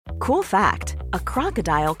Cool fact, a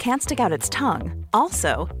crocodile can't stick out its tongue.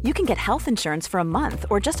 Also, you can get health insurance for a month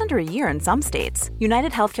or just under a year in some states.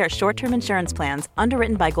 United Healthcare short-term insurance plans,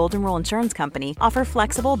 underwritten by Golden Rule Insurance Company, offer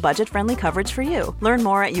flexible, budget-friendly coverage for you. Learn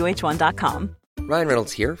more at uh1.com. Ryan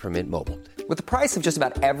Reynolds here from Mint Mobile. With the price of just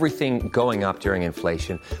about everything going up during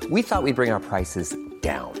inflation, we thought we'd bring our prices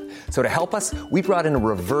down. So to help us, we brought in a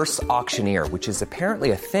reverse auctioneer, which is apparently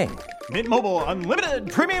a thing. Mint Mobile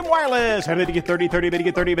Unlimited Premium Wireless. How to get 30, 30, bit to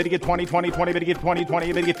get 30, bit to get 20, 20, 20, bit to get 20,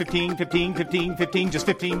 20, bit to get 15, 15, 15, 15, just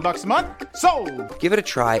 $15 a month? Sold! Give it a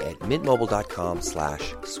try at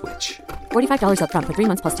mintmobile.com/switch. $45 up front for 3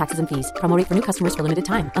 months plus taxes and fees. Promo rate for new customers for limited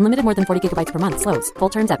time. Unlimited more than 40 gigabytes per month. Slows full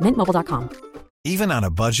terms at mintmobile.com. Even on a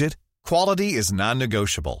budget, quality is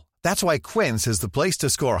non-negotiable. That's why Quince is the place to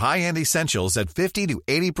score high-end essentials at 50 to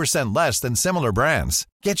 80% less than similar brands.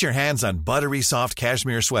 Get your hands on buttery soft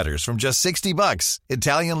cashmere sweaters from just $60,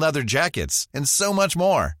 Italian leather jackets, and so much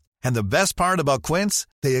more. And the best part about Quince,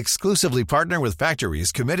 they exclusively partner with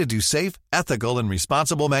factories committed to safe, ethical, and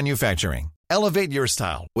responsible manufacturing. Elevate your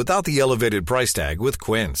style without the elevated price tag with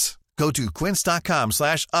Quince. Go to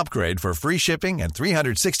quince.com/upgrade for free shipping and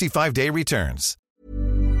 365-day returns.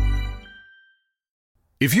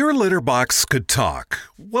 If your litter box could talk,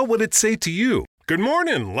 what would it say to you? Good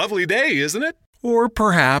morning, lovely day, isn't it? Or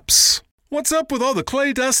perhaps, what's up with all the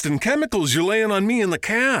clay dust and chemicals you're laying on me and the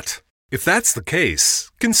cat? If that's the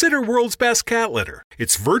case, consider World's Best Cat Litter.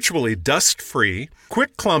 It's virtually dust-free,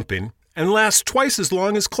 quick clumping, and lasts twice as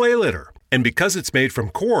long as clay litter. And because it's made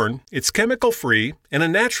from corn, it's chemical-free and a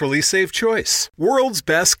naturally safe choice. World's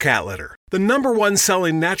Best Cat Litter, the #1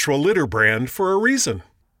 selling natural litter brand for a reason.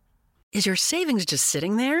 Is your savings just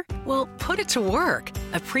sitting there? Well, put it to work.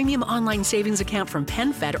 A premium online savings account from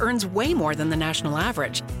PenFed earns way more than the national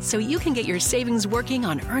average, so you can get your savings working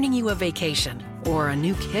on earning you a vacation, or a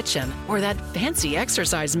new kitchen, or that fancy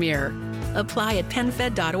exercise mirror. Apply at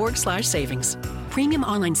PenFed.org/savings. Premium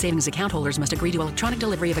online savings account holders must agree to electronic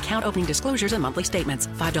delivery of account opening disclosures and monthly statements.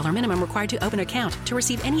 $5 minimum required to open account. To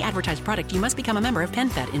receive any advertised product, you must become a member of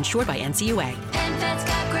PenFed, insured by NCUA. PenFed's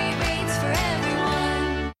got great rates for everyone.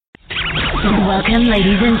 Welcome,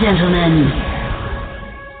 ladies and gentlemen.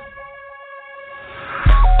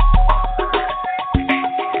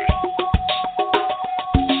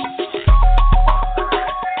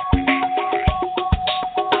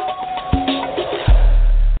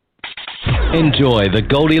 Enjoy the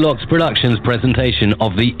Goldilocks Productions presentation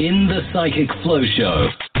of the In the Psychic Flow Show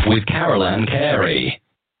with Carol Ann Carey.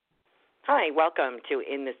 Hi, welcome to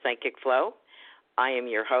In the Psychic Flow. I am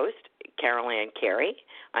your host, Carol Ann Carey.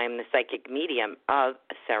 I am the psychic medium of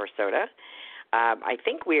Sarasota. I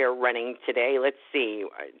think we are running today. Let's see.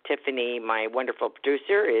 Tiffany, my wonderful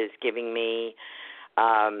producer, is giving me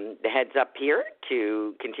the heads up here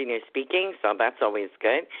to continue speaking, so that's always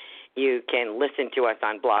good. You can listen to us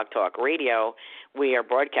on Blog Talk Radio. We are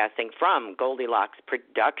broadcasting from Goldilocks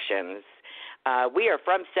Productions. We are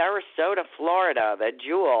from Sarasota, Florida, the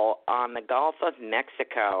jewel on the Gulf of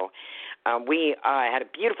Mexico. We had a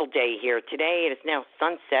beautiful day here today. It is now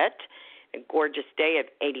sunset, a gorgeous day of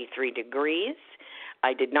 83 degrees.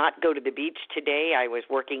 I did not go to the beach today. I was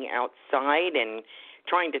working outside and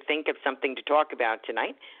trying to think of something to talk about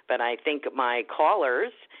tonight, but I think my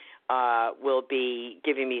callers will be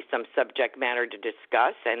giving me some subject matter to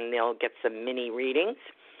discuss, and they'll get some mini readings.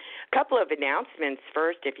 A couple of announcements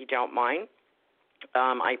first, if you don't mind.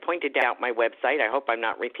 I pointed out my website. I hope I'm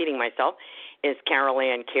not repeating myself. Is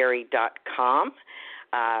CarolAnnCarey.com,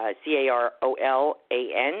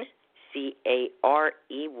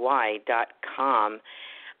 CarolAnnCarey.com.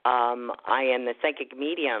 I am the psychic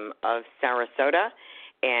medium of Sarasota,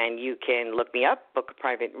 and you can look me up, book a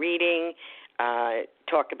private reading,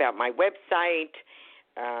 talk about my website,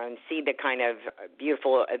 see the kind of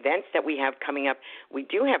beautiful events that we have coming up. We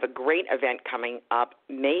do have a great event coming up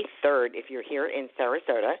May 3rd, if you're here in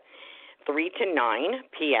Sarasota, 3 to 9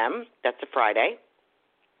 p.m. That's a Friday.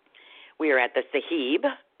 We are at the Sahib,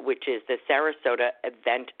 which is the Sarasota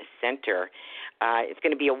Event Center. It's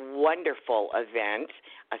going to be a wonderful event,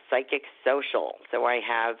 a psychic social. So I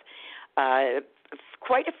have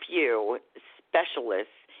quite a few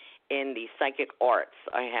specialists in the psychic arts.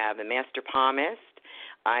 I have a master palmist.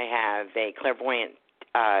 I have a clairvoyant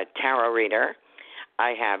tarot reader.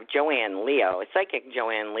 I have Joanne Leo, a psychic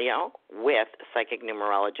Joanne Leo with psychic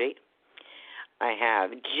numerology. I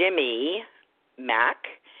have Jimmy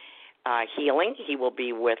Mack, healing. He will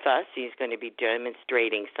be with us. He's going to be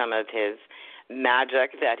demonstrating some of his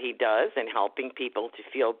magic that he does and helping people to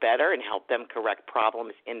feel better and help them correct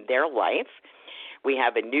problems in their life. We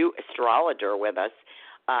have a new astrologer with us,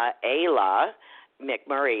 Ayla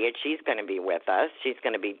McMurray, and she's going to be with us. She's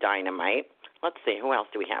going to be dynamite. Let's see, who else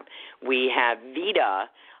do we have? We have Vita,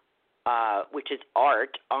 which is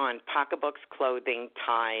art on pocketbooks, clothing,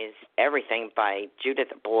 ties, everything by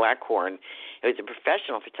Judith Blackhorn, who's a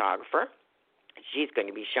professional photographer. She's going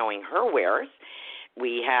to be showing her wares.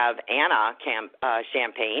 We have Anna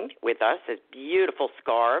Champagne with us, with beautiful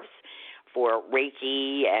scarves for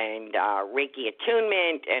Reiki and Reiki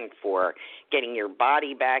attunement and for getting your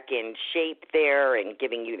body back in shape there and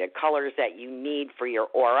giving you the colors that you need for your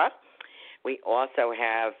aura. We also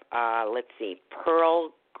have,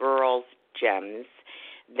 Pearl Girls Gems.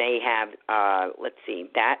 They have,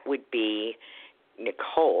 that would be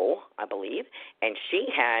Nicole, I believe, and she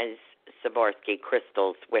has Swarovski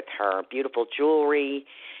crystals with her, beautiful jewelry.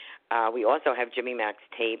 We also have Jimmy Max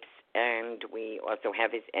tapes, and we also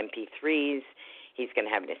have his MP3s. He's going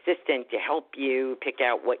to have an assistant to help you pick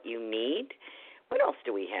out what you need. What else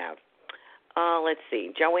do we have?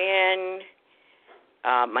 Joanne,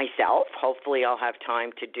 myself. Hopefully I'll have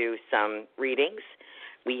time to do some readings.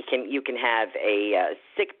 You can have a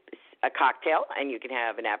cocktail, and you can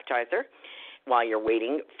have an appetizer. While you're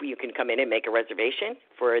waiting, you can come in and make a reservation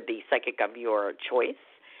for the psychic of your choice,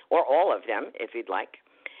 or all of them if you'd like.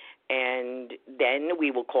 And then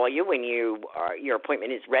we will call you when your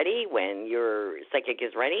appointment is ready, when your psychic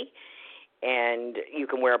is ready. And you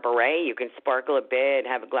can wear a beret, you can sparkle a bit,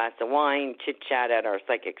 have a glass of wine, chit-chat at our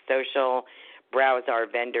psychic social, browse our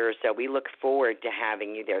vendors. So we look forward to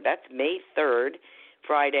having you there. That's May 3rd,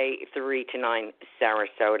 Friday, 3 to 9,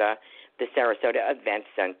 Sarasota, the Sarasota Event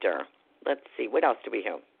Center. Let's see, what else do we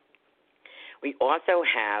have? We also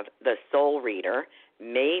have the Soul Reader,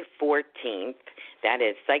 May 14th. That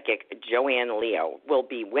is psychic Joanne Leo will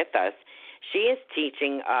be with us. She is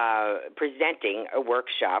presenting a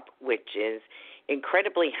workshop, which is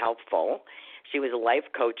incredibly helpful. She was a life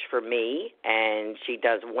coach for me, and she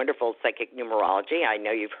does wonderful psychic numerology. I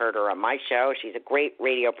know you've heard her on my show. She's a great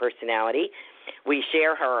radio personality. We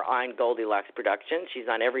share her on Goldilocks Productions. She's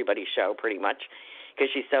on everybody's show pretty much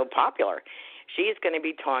because she's so popular. She is going to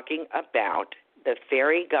be talking about the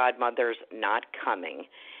fairy godmother's not coming.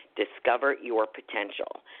 Discover your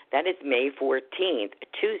potential. That is May 14th,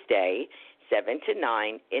 Tuesday, 7 to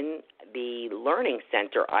 9 in the Learning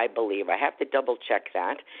Center, I believe. I have to double-check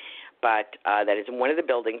that. But that is in one of the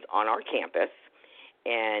buildings on our campus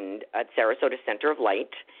and at Sarasota Center of Light,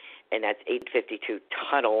 and that's 852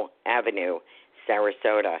 Tuttle Avenue,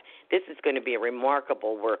 Sarasota. This is going to be a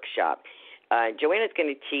remarkable workshop. Joanna is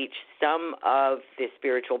going to teach some of the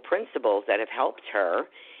spiritual principles that have helped her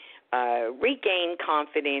regain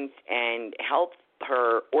confidence and help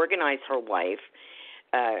her organize her life,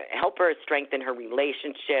 help her strengthen her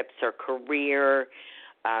relationships, her career,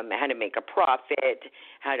 how to make a profit,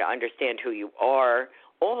 how to understand who you are,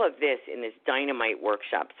 all of this in this dynamite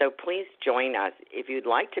workshop. So please join us. If you'd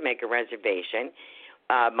like to make a reservation,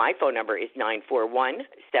 my phone number is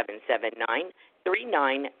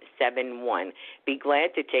 941-779-3971. Be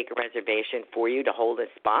glad to take a reservation for you to hold a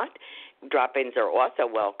spot. Drop-ins are also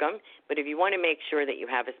welcome, but if you want to make sure that you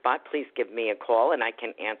have a spot, please give me a call and I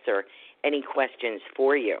can answer any questions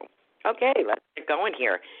for you. Okay, let's get going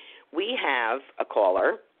here. We have a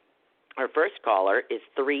caller. Our first caller is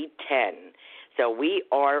 310. So we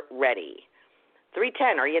are ready.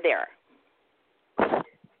 310, are you there?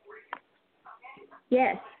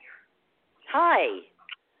 Yes. Hi.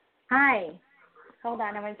 Hi. Hold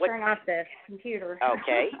on, I'm going to turn off the computer.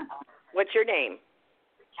 Okay. What's your name?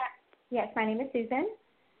 Yes, my name is Susan.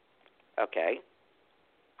 Okay.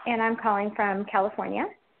 And I'm calling from California.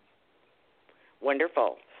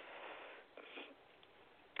 Wonderful.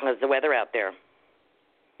 How's the weather out there?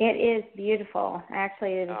 It is beautiful.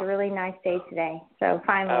 Actually, it is a really nice day today. So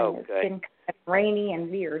finally, it's been kind of rainy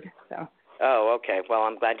and weird. So. Oh, okay. Well,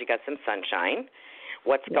 I'm glad you got some sunshine.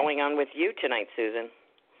 What's going on with you tonight, Susan?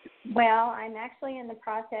 Well, I'm actually in the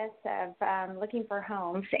process of looking for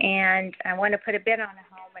homes, and I want to put a bid on a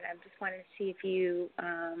home, and I just wanted to see if you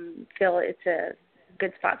feel it's a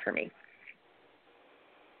good spot for me.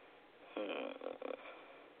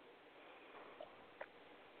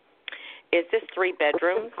 Is this 3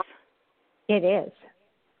 bedrooms? It is.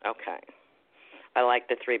 Okay. I like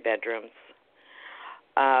the 3 bedrooms.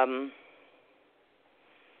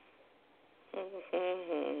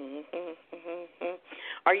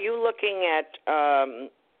 Are you looking at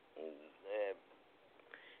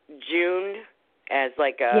June as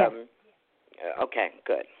like a... Yes. Okay,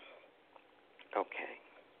 good. Okay.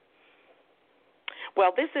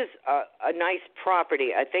 Well, this is a nice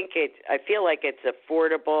property. I feel like it's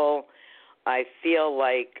affordable. I feel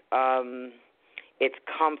like it's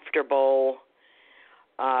comfortable.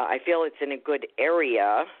 I feel it's in a good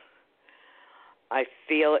area. I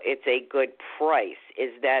feel it's a good price.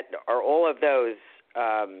 Are all of those?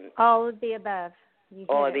 All of the above.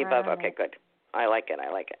 All of the above. Okay, good. I like it.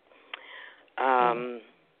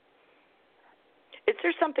 Is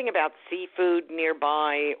there something about seafood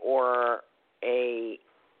nearby, or a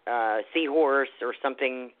seahorse or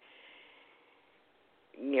something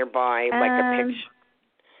nearby, like a picture?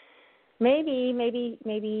 Maybe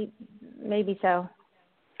so.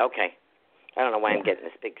 Okay. I don't know why I'm getting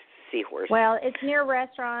this big seahorse. Well, it's near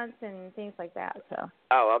restaurants and things like that. So.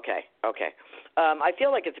 Oh, okay. I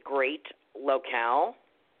feel like it's a great locale.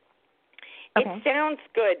 Okay. It sounds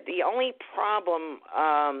good. The only problem,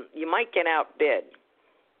 you might get outbid.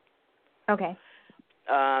 Okay.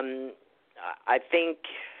 I think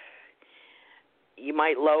you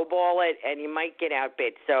might lowball it and you might get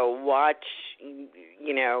outbid. So watch,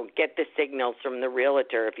 get the signals from the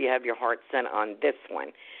realtor if you have your heart set on this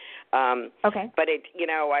one. Okay. But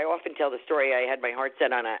I often tell the story. I had my heart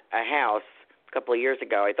set on a house a couple of years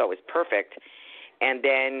ago. I thought it was perfect. And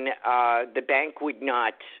then the bank would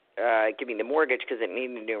not give me the mortgage because it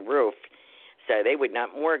needed a new roof. So they would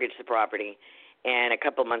not mortgage the property. And a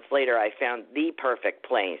couple of months later, I found the perfect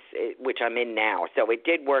place, which I'm in now. So it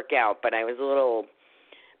did work out, but I was a little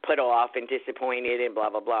put off and disappointed and blah,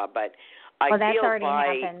 blah, blah. But that's already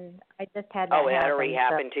happened. I just had that happen. Oh, it had already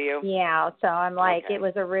happened to you? Yeah, so I'm like, okay. It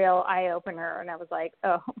was a real eye-opener, and I was like,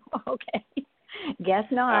 oh, okay. Guess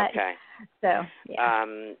not. Okay. So, yeah.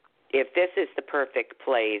 If this is the perfect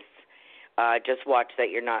place, just watch that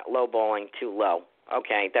you're not lowballing too low.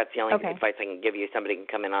 Okay, that's the only advice I can give you. Somebody can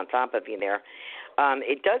come in on top of you there.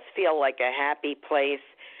 It does feel like a happy place.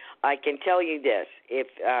 I can tell you this: if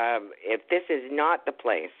this is not the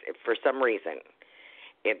place, if for some reason,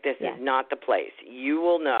 if this is not the place, you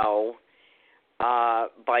will know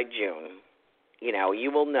by June.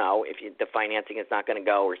 You will know if the financing is not going to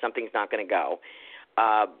go or something's not going to go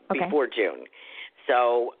before June.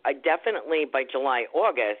 So definitely by July,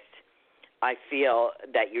 August, I feel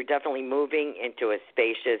that you're definitely moving into a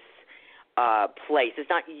spacious place. It's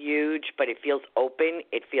not huge, but it feels open.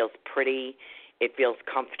 It feels pretty. It feels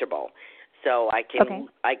comfortable. So I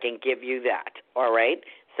can give you that. All right.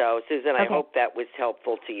 So Susan, I hope that was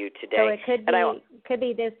helpful to you today. So it could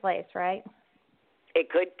be this place, right? It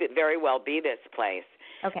could very well be this place.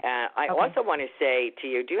 Okay. I also want to say to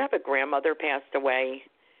you, do you have a grandmother passed away?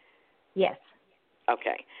 Yes.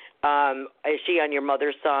 Okay. Is she on your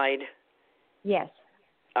mother's side? Yes.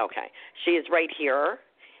 Okay. She is right here,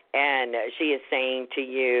 and she is saying to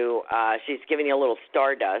you, she's giving you a little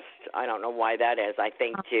stardust. I don't know why that is. I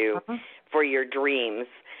think for your dreams.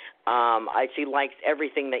 She likes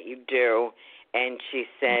everything that you do, and she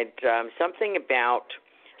said something about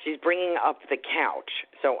she's bringing up the couch.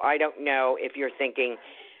 So I don't know if you're thinking,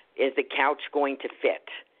 is the couch going to fit?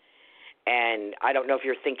 And I don't know if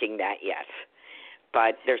you're thinking that yet.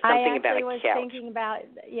 But there's something about a couch.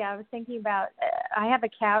 I was thinking about, I have a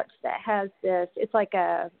couch that has this, it's like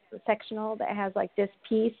a sectional that has like this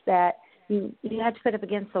piece that you have to put up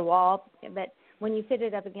against the wall, but when you fit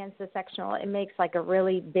it up against the sectional, it makes like a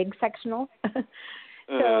really big sectional.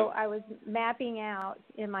 So I was mapping out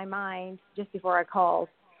in my mind just before I called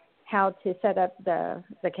how to set up the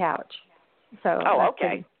couch. So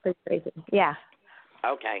okay. Pretty crazy. Yeah.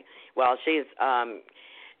 Okay. Well, she's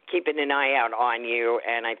keeping an eye out on you,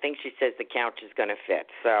 and I think she says the couch is going to fit.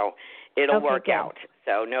 So it'll work out.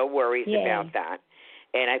 So no worries about that.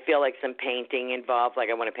 And I feel like some painting involved, like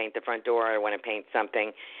I want to paint the front door, I want to paint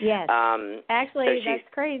something. Yes. Actually, so that's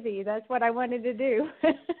crazy. That's what I wanted to do.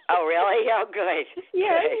 Oh, really? Oh, good.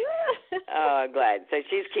 Yes. Oh, glad. So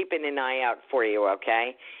she's keeping an eye out for you,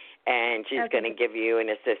 okay? And she's going to give you an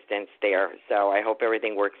assistance there. So I hope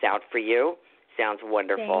everything works out for you. Sounds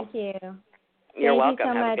wonderful. Thank you. You're welcome. Thank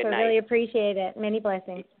you so Have much. a good night. I really appreciate it. Many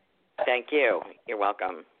blessings. Thank you. You're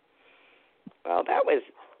welcome. Well, that was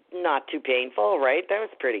not too painful, right? That was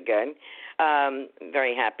pretty good.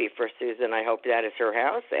 Very happy for Susan. I hope that is her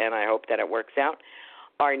house, and I hope that it works out.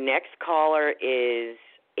 Our next caller is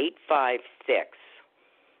 856.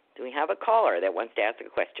 Do we have a caller that wants to ask a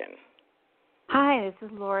question? Hi, this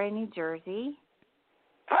is Laura in New Jersey.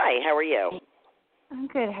 Hi, how are you? I'm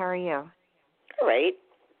good. How are you? Great.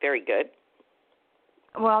 Very good.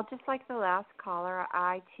 Well, just like the last caller,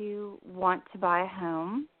 I, too, want to buy a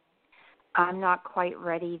home. I'm not quite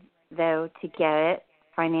ready, though, to get it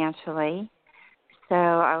financially. So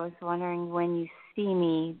I was wondering when you see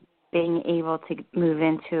me being able to move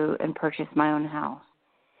into and purchase my own house.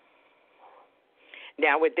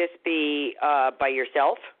 Now, would this be by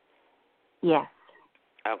yourself? Yes.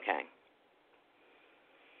 Okay.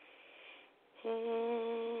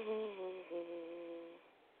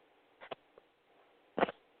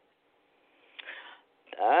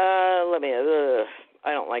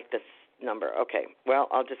 I don't like this number. Okay, well,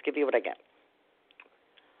 I'll just give you what I get.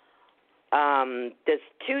 Does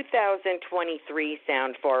 2023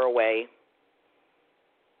 sound far away?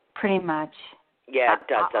 Pretty much. Yeah, it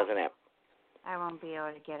does, doesn't it? I won't be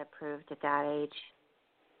able to get approved at that age.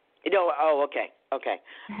 No. Oh, okay. Okay.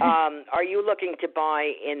 Are you looking to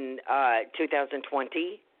buy in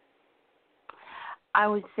 2020? I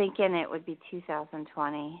was thinking it would be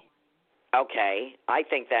 2020. Okay, I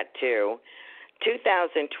think that too.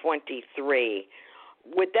 2023.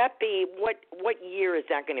 Would that be what year is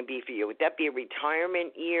that going to be for you? Would that be a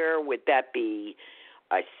retirement year? Would that be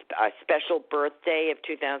a special birthday of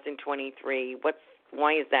 2023?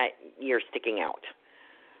 Why is that year sticking out?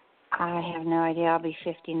 I have no idea. I'll be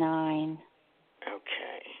 59.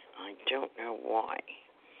 Okay, I don't know why.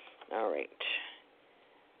 All right.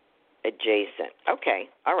 Adjacent. Okay,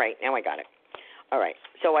 all right, now I got it. All right,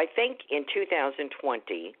 so I think in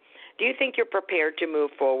 2020, do you think you're prepared to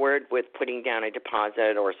move forward with putting down a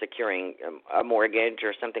deposit or securing a mortgage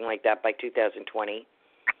or something like that by 2020?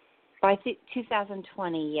 By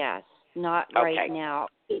 2020, yes. Not right now.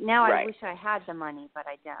 Now I wish I had the money, but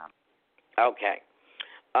I don't. Okay.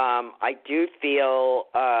 I do feel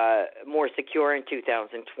more secure in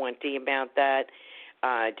 2020 about that.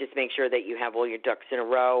 Just make sure that you have all your ducks in a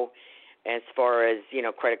row as far as,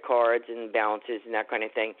 credit cards and balances and that kind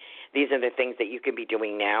of thing. These are the things that you can be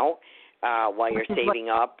doing now while you're saving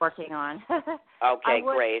up. Working on. Okay,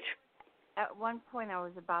 great. At one point I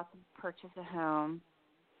was about to purchase a home,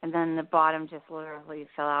 and then the bottom just literally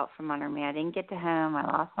fell out from under me. I didn't get to home. I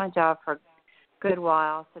lost my job for a good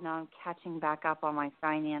while, so now I'm catching back up on my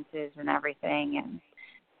finances and everything and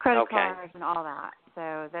credit cards and all that.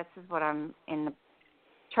 So this is what I'm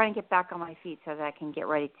trying to get back on my feet so that I can get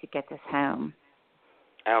ready to get this home.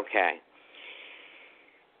 Okay.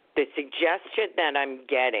 The suggestion that I'm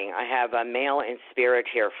getting, I have a male in spirit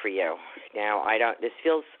here for you. Now, this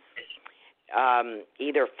feels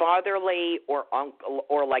either fatherly or uncle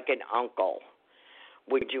or like an uncle.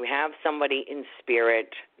 Would you have somebody in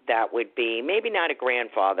spirit that would be maybe not a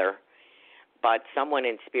grandfather, but someone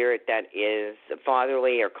in spirit that is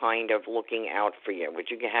fatherly or kind of looking out for you? Would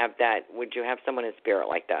you have that? Would you have someone in spirit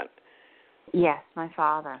like that? Yes, my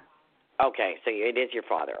father. Okay, so it is your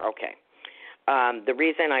father. Okay. The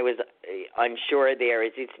reason I was unsure there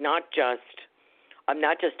is I'm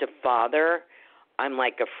not just a father, I'm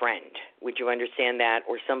like a friend. Would you understand that?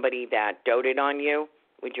 Or somebody that doted on you?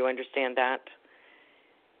 Would you understand that?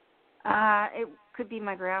 It could be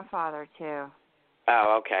my grandfather, too.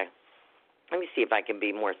 Oh, okay. Let me see if I can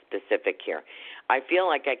be more specific here. I feel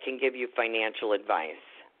like I can give you financial advice,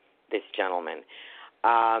 this gentleman.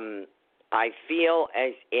 I feel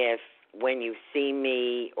as if when you see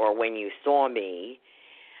me or when you saw me,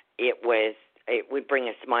 it would bring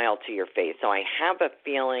a smile to your face. So I have a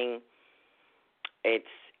feeling it's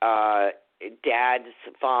dad's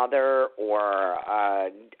father or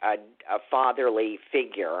a fatherly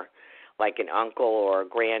figure, like an uncle or a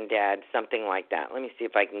granddad, something like that. Let me see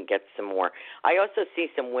if I can get some more. I also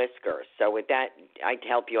see some whiskers. So with that, I'd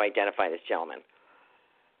help you identify this gentleman.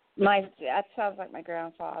 That sounds like my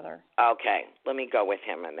grandfather. Okay. Let me go with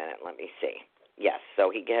him a minute. Let me see. Yes.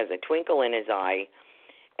 So he has a twinkle in his eye,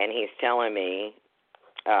 and he's telling me,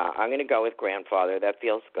 I'm going to go with grandfather. That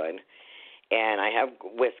feels good. And I have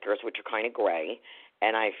whiskers, which are kind of gray,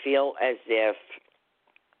 and I feel as if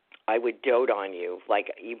I would dote on you,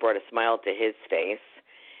 like you brought a smile to his face,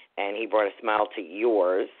 and he brought a smile to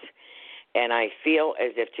yours. And I feel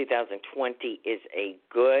as if 2020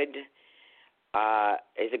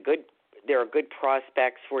 there are good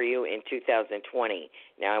prospects for you in 2020.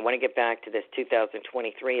 Now, I want to get back to this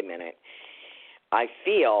 2023 a minute. I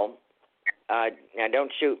feel, now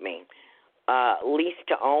don't shoot me, lease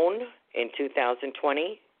to own in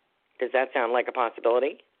 2020. Does that sound like a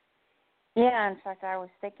possibility? Yeah, in fact, I was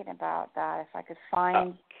thinking about that, if I could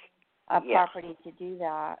find a property to do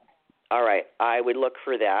that. All right, I would look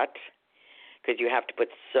for that because you have to put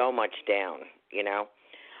so much down,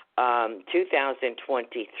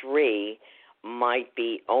 2023 might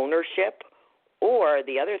be ownership, or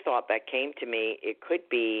the other thought that came to me, it could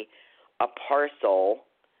be a parcel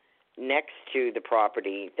next to the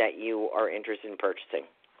property that you are interested in purchasing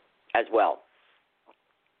as well.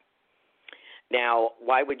 Now,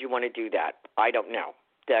 why would you want to do that? I don't know.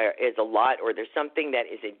 There is a lot, or there's something that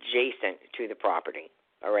is adjacent to the property.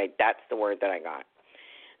 All right, that's the word that I got.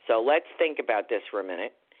 So let's think about this for a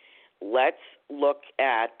minute. Let's look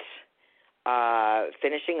at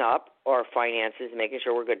finishing up our finances, making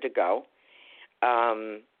sure we're good to go.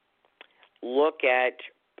 look at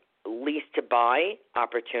lease to buy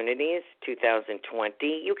opportunities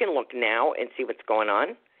 2020. You can look now and see what's going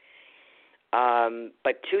on.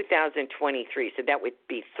 But 2023, so that would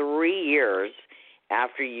be 3 years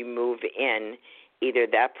after you move in, either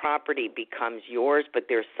that property becomes yours, but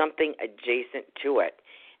there's something adjacent to it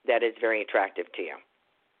that is very attractive to you.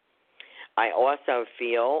 I also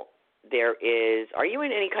feel there is, are you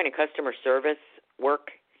in any kind of customer service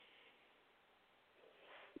work?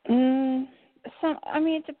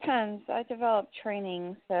 It depends. I develop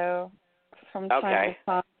training, so from time to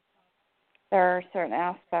time, there are certain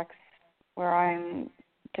aspects where I'm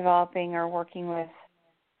developing or working with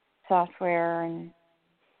software and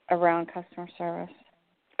around customer service.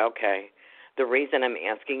 Okay. The reason I'm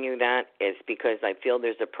asking you that is because I feel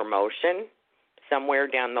there's a promotion somewhere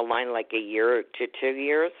down the line, like a year to 2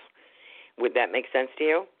 years. Would that make sense to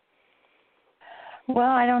you?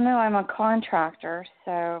 Well, I don't know. I'm a contractor,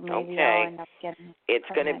 so maybe I'll end up getting. It's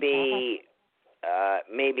going to be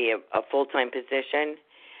maybe a full-time position.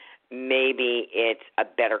 Maybe it's a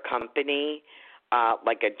better company,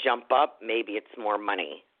 like a jump up. Maybe it's more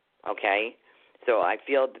money. Okay? So I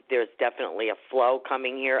feel that there's definitely a flow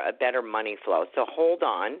coming here, a better money flow. So hold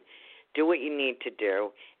on, do what you need to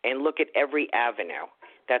do, and look at every avenue.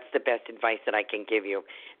 That's the best advice that I can give you.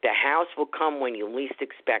 The house will come when you least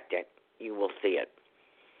expect it. You will see it.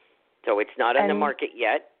 So it's not on the market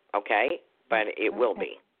yet, okay, but it will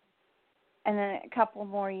be. And then a couple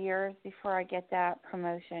more years before I get that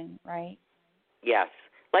promotion, right? Yes.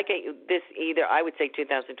 Like I would say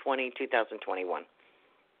 2020, 2021.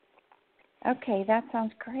 Okay, that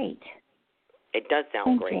sounds great. It does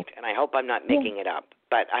sound great, and I hope I'm not making it up.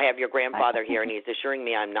 But I have your grandfather here, and he's assuring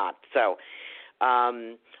me I'm not. So I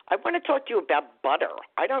want to talk to you about butter.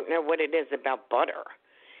 I don't know what it is about butter.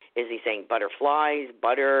 Is he saying butterflies,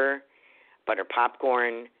 butter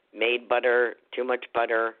popcorn, made butter, too much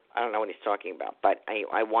butter? I don't know what he's talking about. But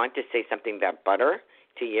I want to say something about butter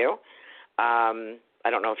to you. I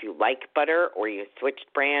don't know if you like butter or you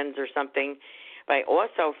switched brands or something. But I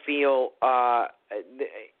also feel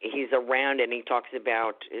he's around and he talks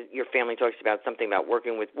about, your family talks about something about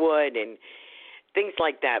working with wood and things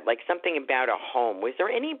like that, like something about a home. Was there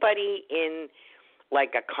anybody in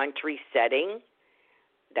like a country setting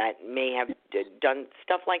that may have done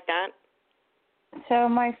stuff like that? So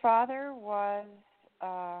my father was,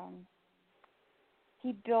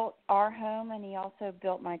 he built our home and he also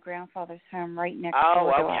built my grandfather's home right next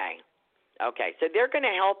door to us. Okay, so they're going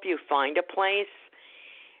to help you find a place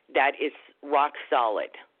that is rock solid,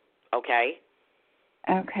 okay?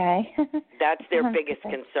 Okay. That's their biggest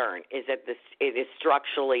concern, is that it is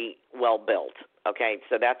structurally well built, okay?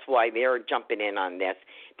 So that's why they're jumping in on this.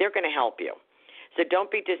 They're going to help you. So don't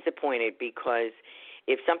be disappointed, because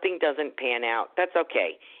if something doesn't pan out, that's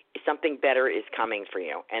okay. Something better is coming for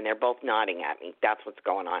you, and they're both nodding at me. That's what's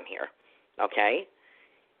going on here, okay?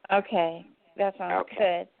 Okay, that sounds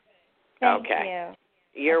good. Thank you.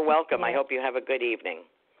 You're welcome. I hope you have a good evening.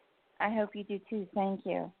 I hope you do too. Thank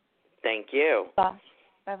you. Thank you. Bye.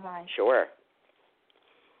 Bye-bye. Sure.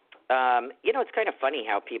 It's kind of funny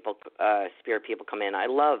how people, spirit people come in. I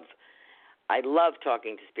love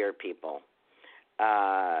talking to spirit people.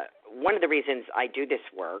 One of the reasons I do this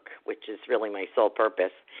work, which is really my sole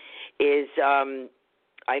purpose, is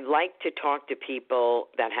I like to talk to people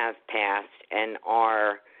that have passed and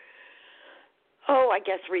are,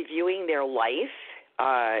 reviewing their life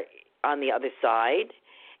on the other side,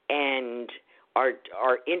 and are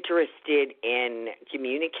interested in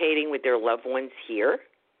communicating with their loved ones here.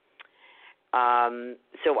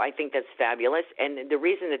 So I think that's fabulous. And the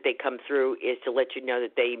reason that they come through is to let you know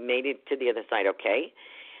that they made it to the other side okay.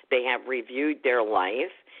 They have reviewed their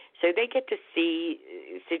life. So they get to see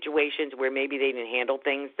situations where maybe they didn't handle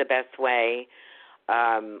things the best way,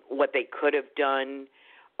 what they could have done,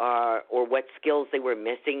 or what skills they were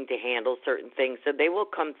missing to handle certain things. So they will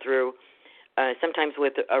come through sometimes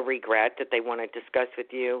with a regret that they want to discuss with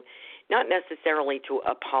you, not necessarily to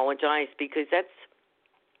apologize, because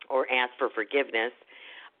or ask for forgiveness.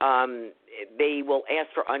 They will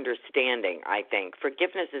ask for understanding, I think.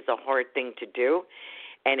 Forgiveness is a hard thing to do,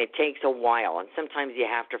 and it takes a while. And sometimes you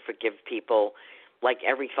have to forgive people like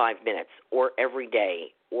every 5 minutes or every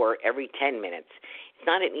day or every 10 minutes. It's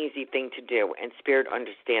not an easy thing to do, and Spirit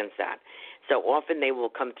understands that. So often they will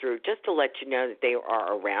come through just to let you know that they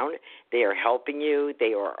are around, they are helping you,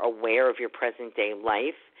 they are aware of your present-day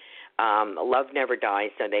life. Love never dies,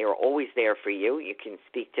 so they are always there for you. You can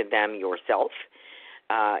speak to them yourself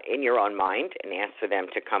in your own mind and ask for them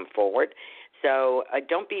to come forward. So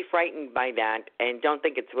don't be frightened by that, and don't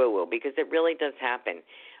think it's woo-woo, because it really does happen.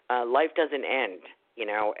 life doesn't end. You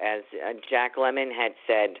know, as Jack Lemmon had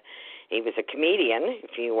said, he was a comedian,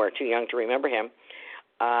 if you were too young to remember him.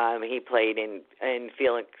 He played in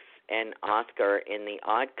Felix and Oscar in The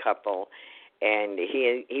Odd Couple, and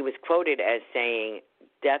he was quoted as saying,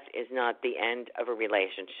 death is not the end of a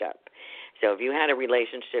relationship. So if you had a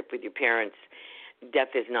relationship with your parents,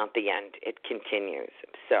 death is not the end. It continues.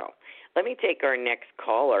 So let me take our next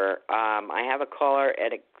caller. I have a caller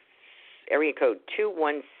at area code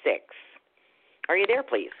 216. Are you there,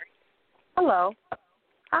 please? Hello.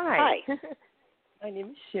 Hi. Hi. My name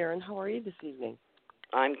is Sharon. How are you this evening?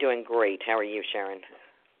 I'm doing great. How are you, Sharon?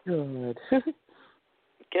 Good.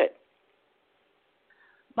 Good.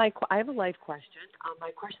 I have a life question. My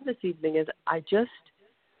question this evening is, I just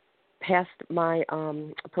passed my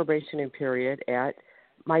probationary period at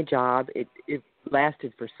my job. It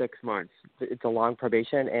lasted for 6 months. It's a long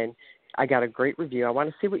probation, and I got a great review. I want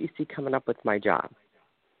to see what you see coming up with my job.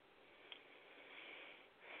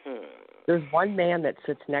 There's one man that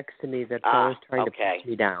sits next to me that's always trying to push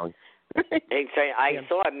me down. I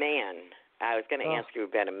saw a man. I was going to ask you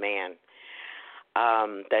about a man.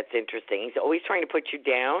 That's interesting. He's always trying to put you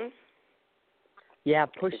down? Yeah,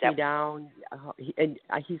 push me down.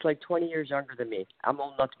 He's like 20 years younger than me. I'm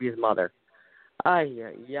old enough to be his mother. I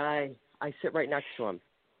sit right next to him.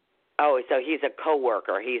 Oh, so he's a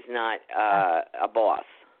coworker. He's not a boss.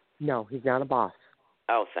 No, he's not a boss.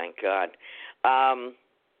 Oh, thank God.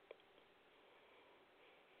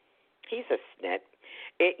 He's a snit.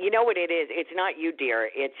 You know what it is? It's not you, dear.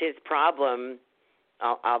 It's his problem.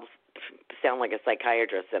 I'll sound like a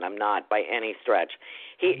psychiatrist, and I'm not by any stretch.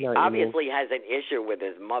 He obviously has an issue with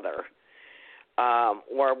his mother,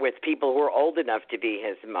 or with people who are old enough to be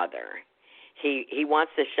his mother. He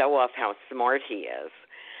wants to show off how smart he is.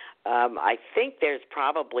 I think there's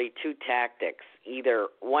probably two tactics. Either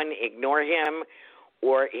one, ignore him,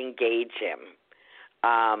 or engage him.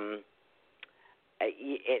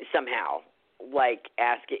 Somehow, like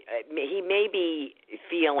he may be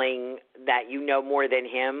feeling that you know more than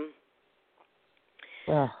him.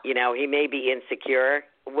 You know, he may be insecure.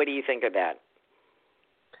 What do you think of that?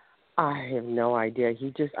 I have no idea.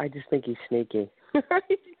 I just think he's sneaky.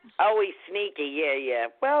 Oh, he's sneaky. Yeah.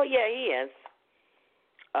 Well, yeah, he is.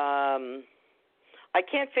 I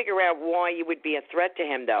can't figure out why you would be a threat to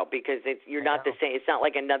him, though, because you're not the same. It's not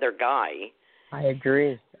like another guy. I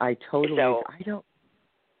agree. I totally. So,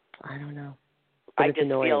 I don't know. I just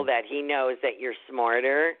feel that he knows that you're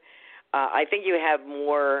smarter. I think you have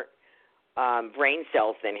more brain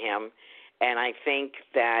cells than him, and I think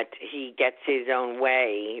that he gets his own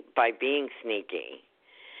way by being sneaky.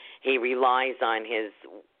 He relies on his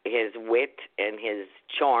wit and his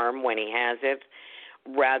charm when he has it,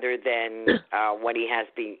 rather than what he has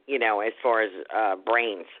as far as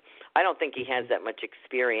brains. I don't think he has that much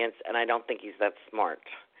experience, and I don't think he's that smart.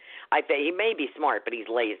 I think he may be smart, but he's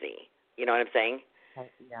lazy. You know what I'm saying?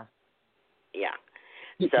 Yeah. Yeah.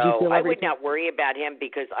 So I would not worry about him,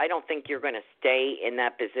 because I don't think you're going to stay in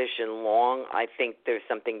that position long. I think there's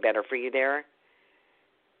something better for you there.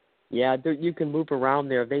 Yeah, you can move around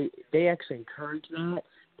there. They actually encourage that.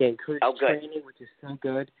 They encourage training, which is so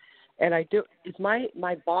good. And I do. It's my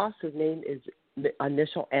boss's name is the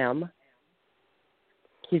initial M.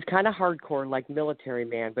 He's kind of hardcore, like military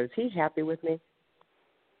man, but is he happy with me?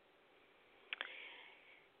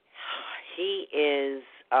 He is,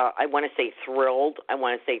 I want to say thrilled.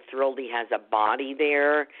 He has a body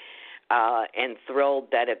there, and thrilled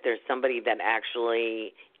that if there's somebody that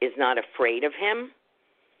actually is not afraid of him,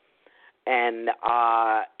 and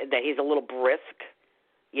that he's a little brisk.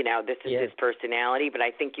 You know, this is his personality, but I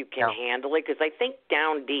think you can handle it, because I think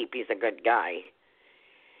down deep he's a good guy.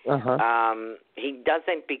 He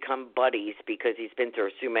doesn't become buddies because he's been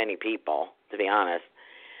through so many people, to be honest.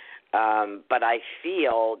 But I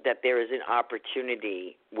feel that there is an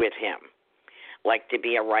opportunity with him, like to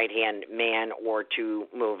be a right-hand man or to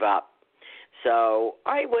move up. So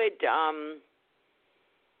I would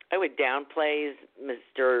downplay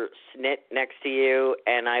Mr. Snit next to you,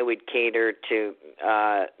 and I would cater to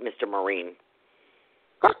Mr. Marine.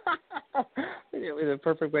 It was a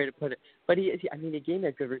perfect way to put it. But he gave me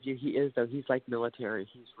a good review. He is, though. He's like military.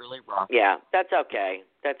 He's really rough. Yeah, that's okay.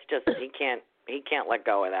 That's just he can't let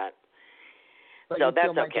go of that. But so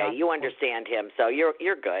that's okay. You understand him, so you're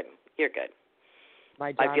good. You're good.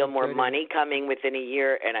 I feel more money coming within a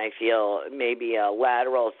year, and I feel maybe a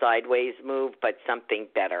lateral sideways move, but something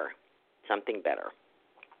better.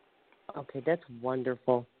 Okay, that's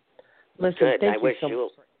wonderful. Listen, good. Thank I you wish so you.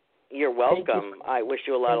 much. You're welcome. I wish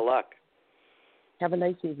you a lot of luck. Have a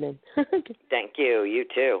nice evening. Thank you. You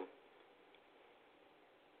too.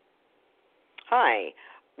 Hi.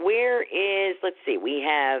 where is, let's see, we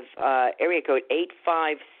have area code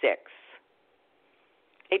 856.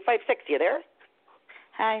 856, you there?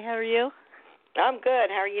 Hi, how are you? I'm good.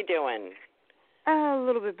 How are you doing? A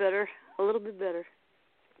little bit better.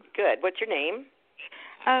 Good. What's your name?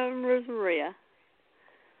 Rose Maria.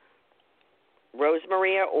 Rose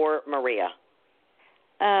Maria or Maria?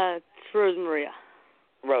 It's Rose Maria.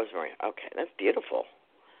 Rose Maria. Okay, that's beautiful.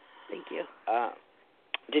 Thank you.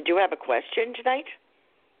 Did you have a question tonight?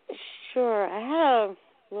 Sure. I had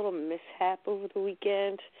a little mishap over the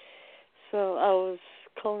weekend, so I was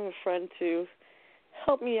calling a friend to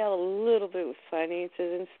help me out a little bit with finances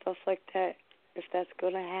and stuff like that, if that's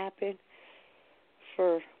going to happen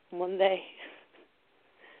for Monday.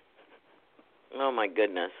 Oh, my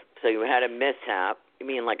goodness. So you had a mishap. You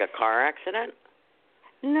mean like a car accident?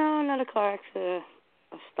 No, not a car accident.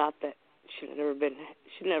 A stop that should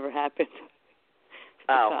never happened.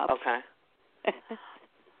 Oh, okay.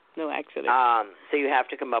 No accident. So you have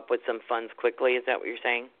to come up with some funds quickly, is that what you're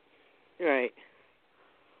saying? Right.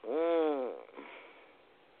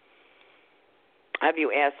 Have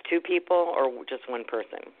you asked two people or just one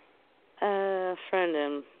person? A friend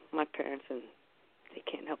and my parents, and they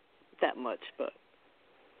can't help that much, but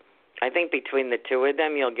I think between the two of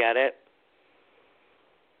them, you'll get it.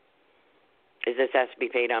 Is this has to be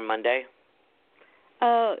paid on Monday?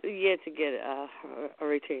 Yeah, to get a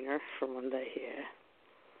retainer for Monday, yeah.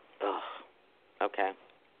 Oh, okay.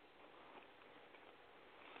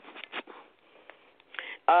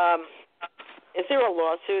 Is there a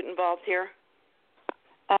lawsuit involved here?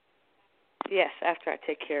 Yes, after I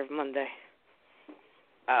take care of Monday.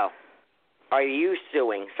 Oh. Are you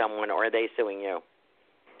suing someone or are they suing you?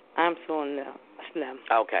 I'm suing them.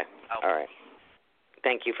 Okay. All right.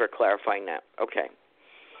 Thank you for clarifying that. Okay.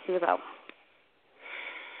 No problem.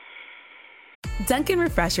 Dunkin'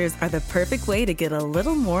 Refreshers are the perfect way to get a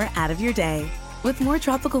little more out of your day. With more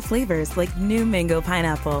tropical flavors like new mango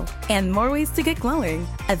pineapple and more ways to get glowing.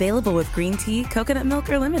 Available with green tea, coconut milk,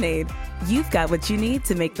 or lemonade. You've got what you need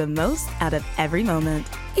to make the most out of every moment,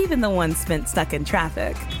 even the ones spent stuck in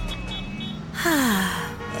traffic.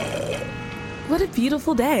 What a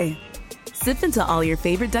beautiful day. Sip into all your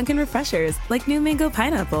favorite Dunkin' Refreshers like new mango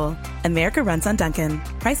pineapple. America runs on Dunkin'.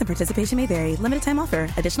 Price and participation may vary. Limited time offer.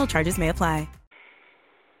 Additional charges may apply.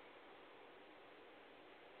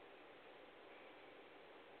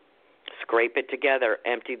 Scrape it together.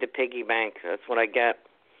 Empty the piggy bank. That's what I get.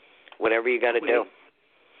 Whatever you got to do.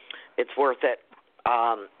 It's worth it.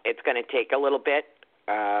 It's going to take a little bit.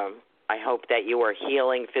 I hope that you are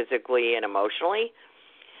healing physically and emotionally.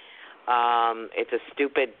 It's a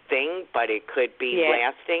stupid thing, but it could be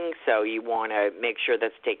lasting, so you want to make sure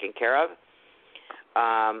that's taken care of.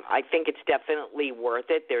 I think it's definitely worth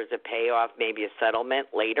it. There's a payoff, maybe a settlement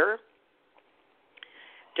later.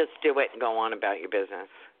 Just do it and go on about your business.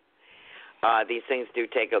 These things do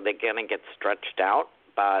they're going to get stretched out,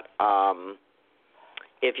 but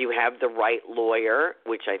if you have the right lawyer,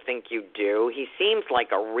 which I think you do, he seems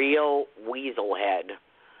like a real weasel head.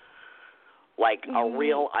 Like a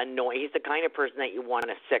real annoying. He's the kind of person that you want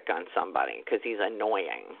to sick on somebody because he's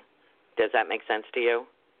annoying. Does that make sense to you?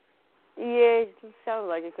 Yeah, it sounds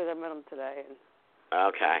like it because I met him today.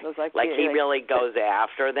 Okay. Like he really goes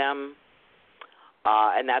after them,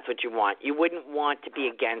 and that's what you want. You wouldn't want to be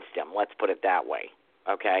against him. Let's put it that way.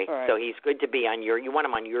 Okay. Right. So he's good to be on you want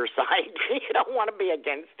him on your side. You don't want to be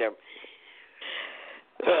against him.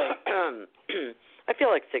 I feel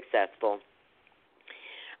like successful.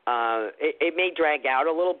 It may drag out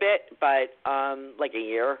a little bit, but like a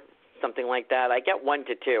year, something like that. I get 1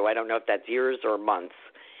 to 2. I don't know if that's years or months.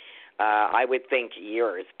 I would think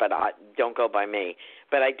years, but don't go by me.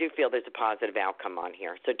 But I do feel there's a positive outcome on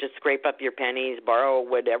here. So just scrape up your pennies, borrow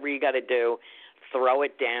whatever you got to do, throw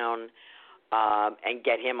it down, and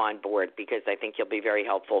get him on board because I think he'll be very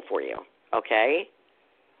helpful for you. Okay?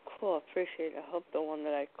 Cool. Appreciate it. I hope the one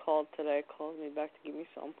that I called today calls me back to give me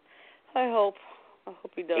some. I hope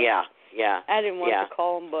he does. Yeah. I didn't want to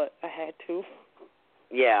call him, but I had to.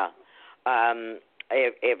 Yeah.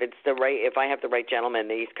 If it's if I have the right gentleman,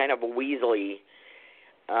 he's kind of a weaselly,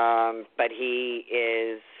 but he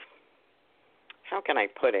is. How can I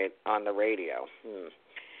put it on the radio?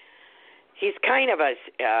 He's kind of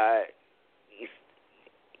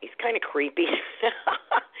he's kind of creepy.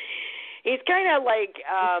 He's kind of like.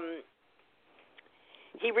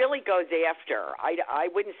 He really goes after. I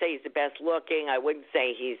wouldn't say he's the best looking. I wouldn't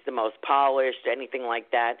say he's the most polished, anything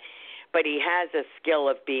like that. But he has a skill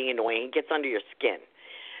of being annoying. He gets under your skin.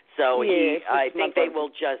 So I think they will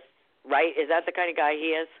just, right? Is that the kind of guy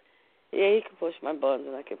he is? Yeah, he can push my buttons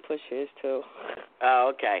and I can push his too.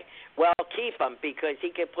 Oh, okay. Well, keep him because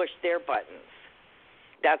he can push their buttons.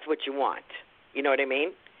 That's what you want. You know what I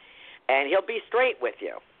mean? And he'll be straight with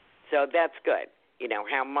you. So that's good. You know,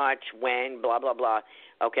 how much, when, blah, blah, blah.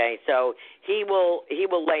 Okay, so he will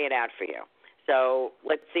lay it out for you. So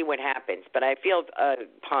let's see what happens. But I feel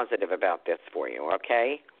positive about this for you,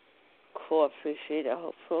 okay? Cool, appreciate it.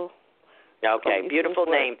 Hopeful. Okay, beautiful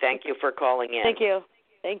name. Thank you for calling in. Thank you.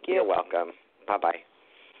 Thank you. You're welcome. Bye-bye.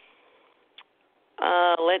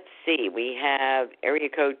 Let's see. We have area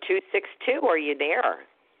code 262. Are you there?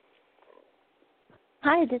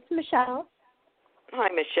 Hi, this is Michelle. Hi,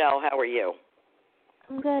 Michelle. How are you?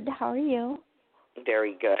 I'm good. How are you?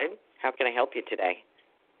 Very good. How can I help you today?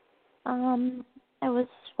 I was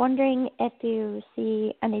wondering if you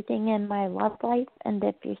see anything in my love life and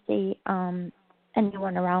if you see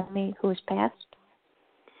anyone around me who's passed.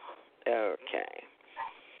 Okay.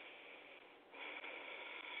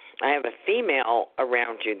 I have a female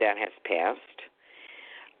around you that has passed.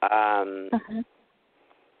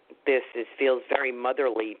 This feels very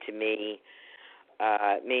motherly to me.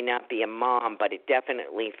 It may not be a mom, but it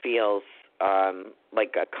definitely feels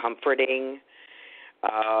like a comforting.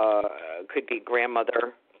 Could be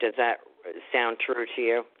grandmother. Does that sound true to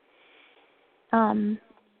you?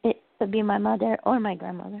 It could be my mother or my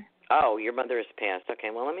grandmother. Oh, your mother has passed.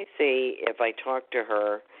 Okay, well, let me see if I talk to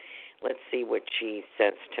her. Let's see what she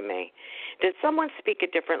says to me. Did someone speak a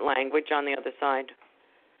different language on the other side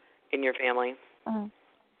in your family?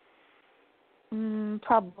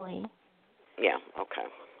 Probably. Yeah, okay.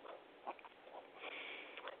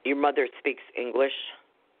 Your mother speaks English?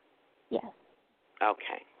 Yes.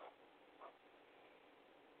 Okay.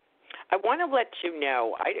 I want to let you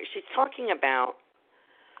know, she's talking about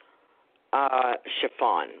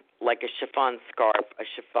chiffon, like a chiffon scarf, a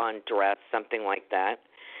chiffon dress, something like that.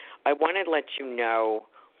 I want to let you know,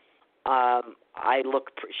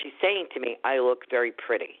 she's saying to me, I look very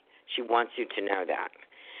pretty. She wants you to know that.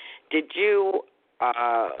 Did you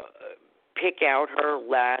pick out her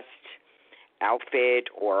last outfit,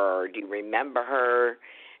 or do you remember her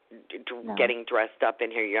getting dressed up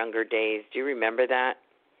in her younger days? Do you remember that?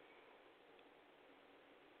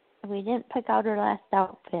 We didn't pick out her last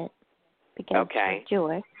outfit because we're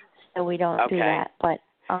Jewish, so we don't do that. But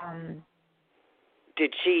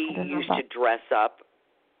did she used to dress up?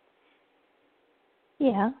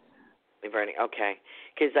 Yeah. Okay,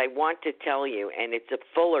 because I want to tell you, and it's a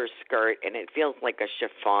fuller skirt, and it feels like a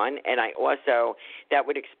chiffon, and that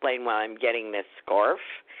would explain why I'm getting this scarf,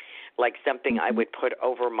 like something I would put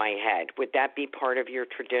over my head. Would that be part of your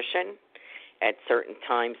tradition? At certain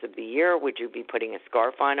times of the year, would you be putting a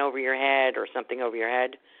scarf on over your head or something over your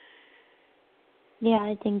head? Yeah,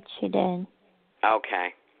 I think she did.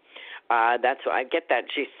 Okay. That's what I get that.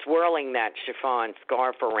 She's swirling that chiffon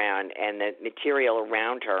scarf around, and the material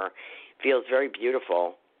around her feels very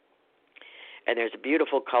beautiful. And there's a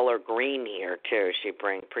beautiful color green here, too. She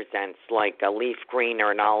presents like a leaf green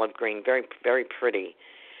or an olive green. Very, very pretty.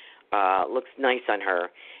 Looks nice on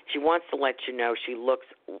her. She wants to let you know she looks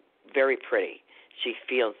very pretty. She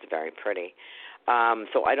feels very pretty.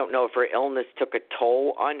 So I don't know if her illness took a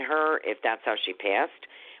toll on her, if that's how she passed,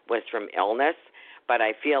 was from illness. But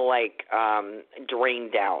I feel like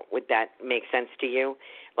drained out. Would that make sense to you?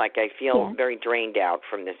 Like I feel very drained out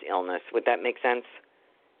from this illness. Would that make sense?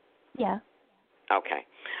 Yeah. Okay.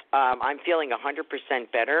 I'm feeling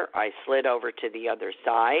 100% better. I slid over to the other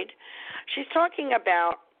side. She's talking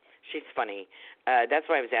about, she's funny. That's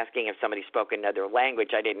why I was asking if somebody spoke another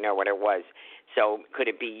language. I didn't know what it was. So could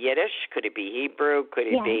it be Yiddish? Could it be Hebrew? Could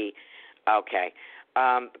it be? Okay.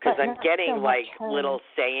 Because I'm getting so like little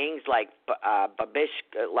sayings like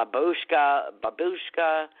babushka,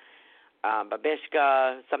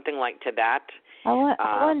 something like to that. I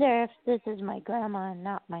wonder if this is my grandma and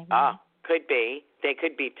not my mom. Could be. They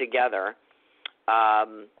could be together. I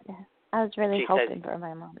was really hoping for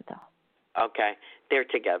my mom, though. Okay. They're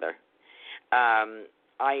together.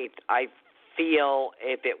 I feel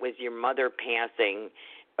if it was your mother passing,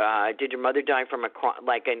 did your mother die from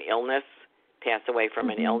an illness? Pass away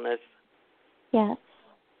from an illness? Yes.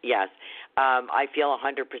 Yes. I feel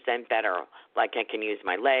 100% better. Like I can use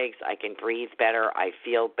my legs. I can breathe better. I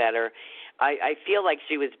feel better. I feel like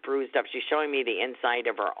she was bruised up. She's showing me the inside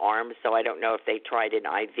of her arm, so I don't know if they tried an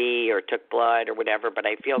IV or took blood or whatever, but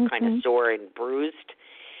I feel kind of sore and bruised,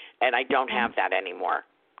 and I don't have that anymore.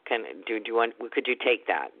 Could you take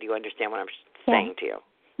that? Do you understand what I'm saying to you?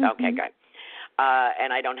 Okay, good.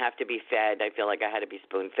 And I don't have to be fed. I feel like I had to be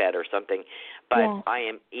spoon-fed or something. But I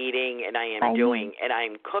am eating and I am doing and I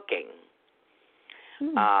am cooking.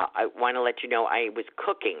 I want to let you know I was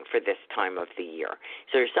cooking for this time of the year.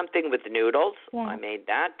 So there's something with noodles. Yeah. I made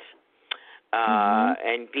that.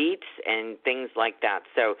 And beets and things like that.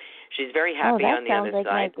 So she's very happy on the other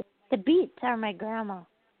side. The beets are my grandma.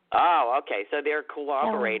 Oh, okay. So they're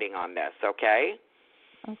cooperating on this, okay?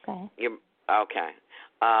 Okay.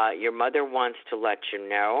 Your mother wants to let you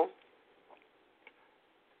know.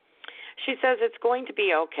 She says it's going to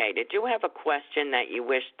be okay. Did you have a question that you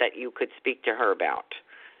wish that you could speak to her about?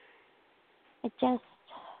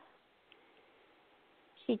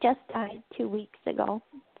 She just died 2 weeks ago.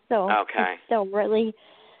 So okay. It's still really,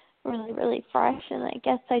 really, really fresh, and I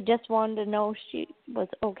guess I just wanted to know she was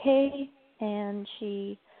okay and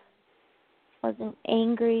she wasn't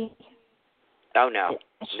angry. Oh, no.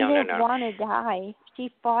 She didn't want to die.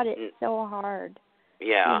 She fought it so hard.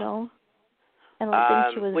 Yeah. You know? I don't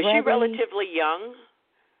think she was ready. Was she relatively young?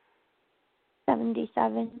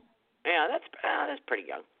 77. Yeah, that's pretty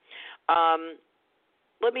young.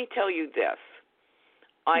 Let me tell you this.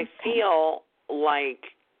 I feel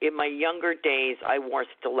like in my younger days I wore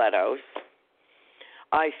stilettos.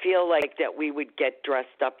 I feel like that we would get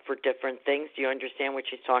dressed up for different things. Do you understand what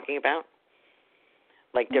she's talking about?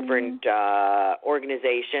 Like different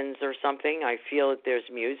organizations or something. I feel that there's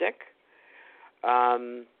music.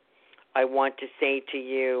 I want to say to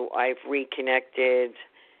you, I've reconnected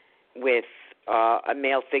with a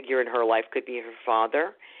male figure in her life, could be her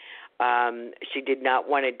father. She did not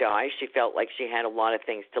want to die. She felt like she had a lot of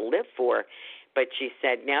things to live for. But she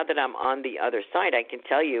said, now that I'm on the other side, I can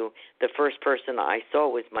tell you the first person I saw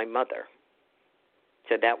was my mother.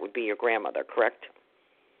 So that would be your grandmother, correct?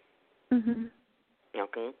 Mm-hmm.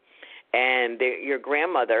 Okay. And your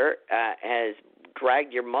grandmother has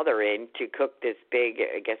dragged your mother in to cook this big,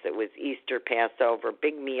 I guess it was Easter, Passover,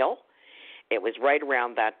 big meal. It was right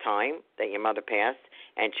around that time that your mother passed,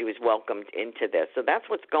 and she was welcomed into this. So that's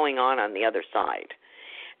what's going on the other side.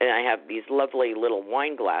 And I have these lovely little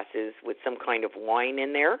wine glasses with some kind of wine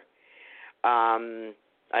in there.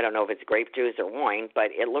 I don't know if it's grape juice or wine,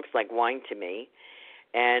 but it looks like wine to me.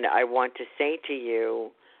 And I want to say to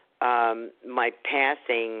you, my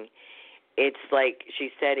passing, it's like she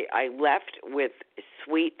said, I left with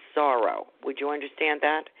sweet sorrow. Would you understand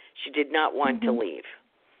that? She did not want to leave.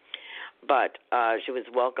 But she was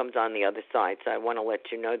welcomed on the other side, so I want to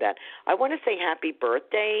let you know that. I want to say happy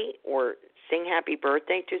birthday or sing happy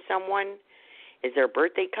birthday to someone. Is there a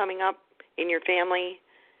birthday coming up in your family?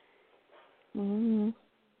 Not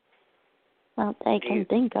that I can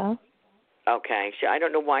think of. Okay. I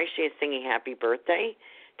don't know why she is singing happy birthday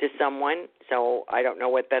to someone, so I don't know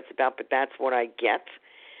what that's about, but that's what I get.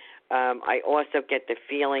 I also get the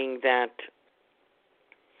feeling that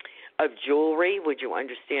of jewelry. Would you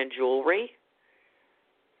understand jewelry?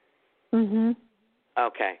 Mhm.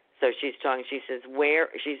 Okay. So she's talking, she says,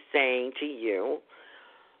 she's saying to you,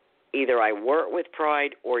 either I wear it with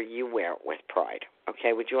pride or you wear it with pride.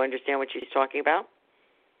 Okay, would you understand what she's talking about?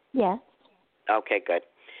 Yes. Okay, good.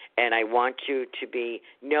 And I want you to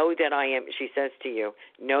know that I am, she says to you,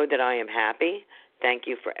 know that I am happy. Thank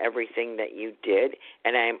you for everything that you did,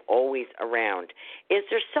 and I am always around. Is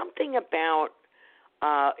there something about,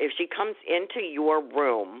 if she comes into your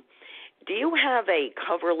room, do you have a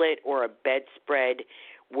coverlet or a bedspread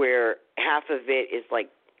where half of it is like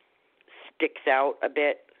sticks out a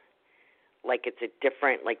bit, like it's a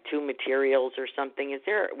different, like two materials or something?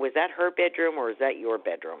 Was that her bedroom or is that your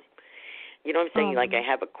bedroom? You know what I'm saying? Like I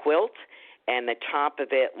have a quilt and the top of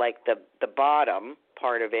it, like the bottom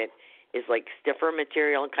part of it is like stiffer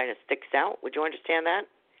material and kind of sticks out. Would you understand that?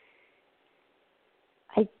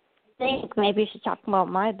 I think maybe she's talking about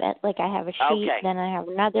my bed. Like I have a sheet, then I have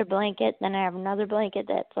another blanket, then I have another blanket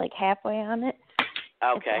that's like halfway on it.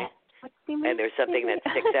 Okay. And there's something that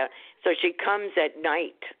sticks out. So she comes at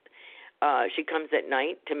night. She comes at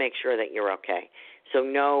night to make sure that you're okay. So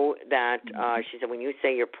know that, she said, when you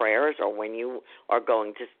say your prayers or when you are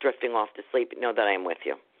going to drifting off to sleep, know that I am with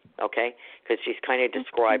you, okay? Because she's kind of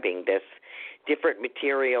describing this different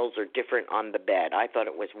materials or different on the bed. I thought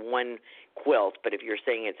it was one quilt, but if you're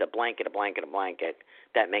saying it's a blanket,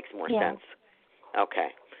 that makes more sense. Okay.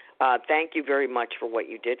 Thank you very much for what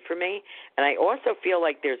you did for me. And I also feel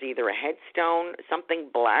like there's either a headstone, something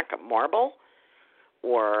black, marble,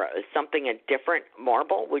 or something, a different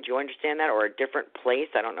marble. Would you understand that? Or a different place.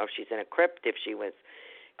 I don't know if she's in a crypt, if she was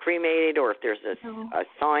cremated, or if there's a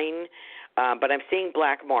sign. But I'm seeing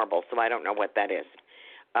black marble, so I don't know what that is.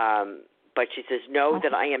 But she says, know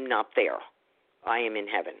that I am not there. I am in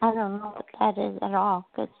heaven. I don't know what that is at all,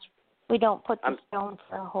 because we don't put the stone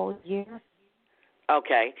for a whole year.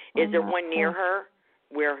 Okay. Is there one near her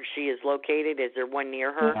where she is located? Is there one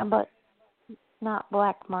near her? Yeah, but not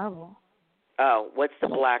black marble. Oh, what's the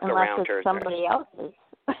black Unless around it's her? somebody else's.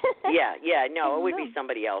 Yeah, no, it would be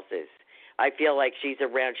somebody else's. I feel like she's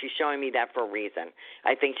around. She's showing me that for a reason.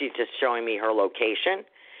 I think she's just showing me her location,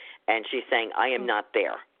 and she's saying, I am not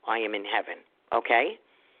there. I am in heaven. Okay?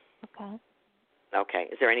 Okay. Okay.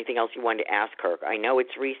 Is there anything else you wanted to ask her? I know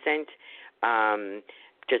it's recent.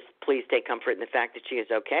 Just please take comfort in the fact that she is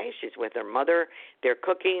okay. She's with her mother. They're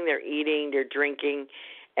cooking, they're eating, they're drinking,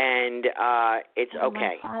 and it's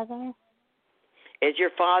okay. My father? Is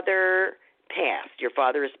your father passed? Your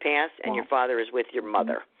father is passed, and your father is with your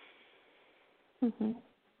mother. Mm-hmm.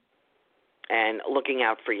 And looking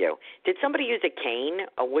out for you. Did somebody use a cane,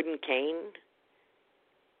 a wooden cane?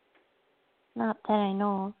 Not that I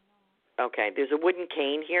know of. Okay, there's a wooden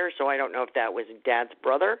cane here, so I don't know if that was Dad's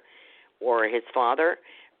brother or his father,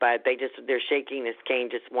 but they're shaking this cane,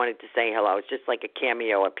 just wanted to say hello. It's just like a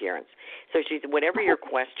cameo appearance. So she's, whatever your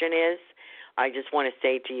question is, I just want to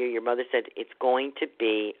say to you, your mother said it's going to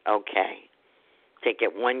be okay. Take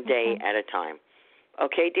it one day at a time.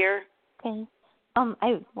 Okay, dear? Okay.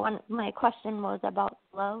 My question was about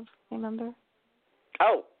love, remember?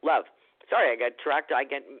 Oh, love. Sorry, I got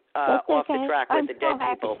off the track with the dead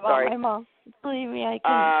people. Sorry. My mom. Believe me,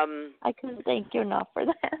 I couldn't thank you enough for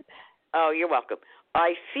that. Oh, you're welcome.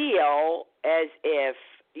 I feel as if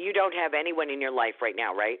you don't have anyone in your life right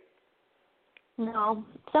now, right? No.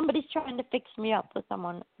 Somebody's trying to fix me up with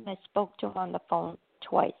someone. I spoke to him on the phone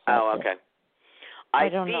twice. Oh, okay. I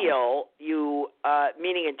don't feel know. you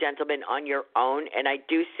meeting a gentleman on your own, and I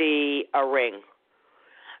do see a ring.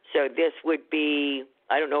 So this would be,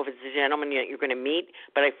 I don't know if it's a gentleman that you're going to meet,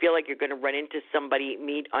 but I feel like you're going to run into somebody,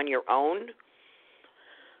 meet on your own.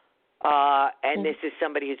 And this is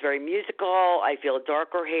somebody who's very musical. I feel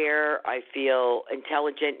darker hair. I feel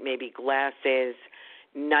intelligent, maybe glasses,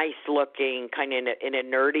 nice looking, kind of in a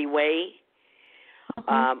nerdy way.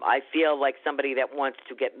 I feel like somebody that wants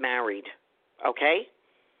to get married. Okay?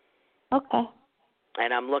 Okay.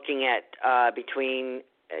 And I'm looking at between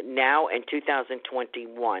now and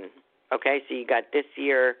 2021. Okay? So you got this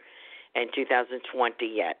year and 2020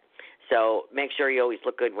 yet. So make sure you always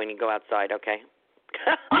look good when you go outside, okay?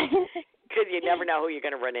 Because you never know who you're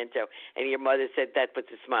going to run into. And your mother said that puts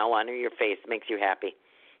a smile on your face, makes you happy.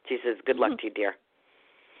 She says, good luck to you, dear.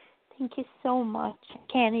 Thank you so much. I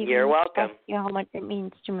can't even You're welcome. express you how much it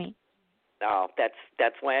means to me. Oh,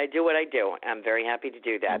 that's why I do what I do. I'm very happy to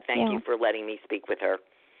do that. Thank you for letting me speak with her.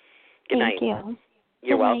 Good night. Thank you.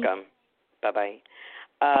 You're Good night. welcome.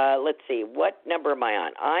 Bye-bye. Let's see. What number am I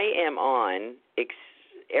on? I am on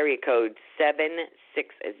area code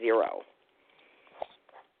 760.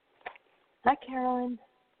 Hi, Carolyn.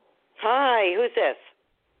 Hi, who's this?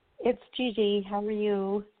 It's Gigi. How are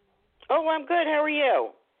you? Oh, I'm good. How are you?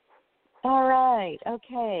 All right.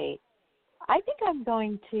 Okay. I think I'm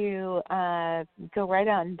going to go right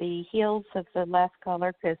on the heels of the last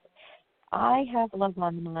caller because I have love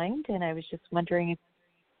on mind, and I was just wondering if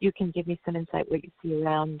you can give me some insight what you see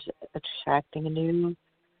around attracting a new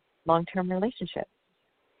long-term relationship.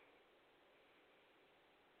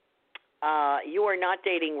 You are not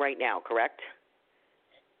dating right now, correct?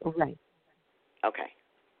 Right. Okay.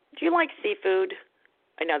 Do you like seafood?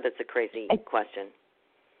 I know that's a crazy question.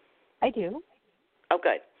 I do. Oh,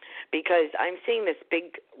 good. Because I'm seeing this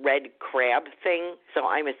big red crab thing, so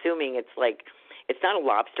I'm assuming it's not a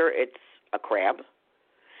lobster, it's a crab,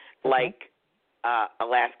 like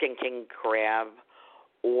Alaskan king crab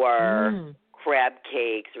or crab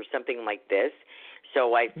cakes or something like this.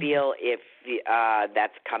 So I feel if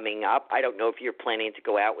that's coming up, I don't know if you're planning to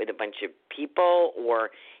go out with a bunch of people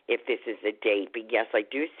or if this is a date. But, yes, I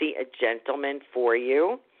do see a gentleman for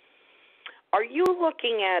you. Are you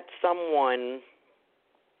looking at someone?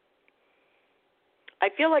 I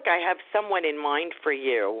feel like I have someone in mind for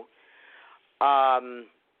you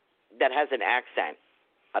that has an accent,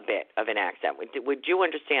 a bit of an accent. Would you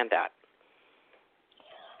understand that?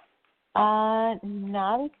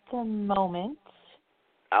 Not at the moment.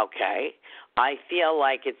 Okay. I feel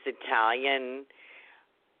like it's Italian,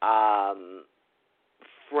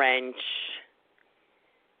 French,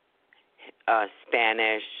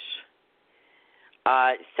 Spanish,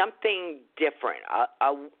 something different,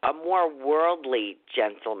 a more worldly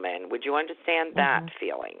gentleman. Would you understand that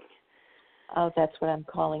feeling? Oh, that's what I'm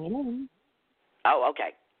calling in. Oh,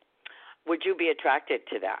 okay. Would you be attracted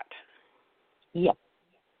to that? Yeah.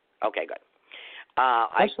 Okay, good.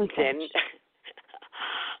 French.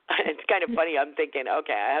 It's kind of funny. I'm thinking,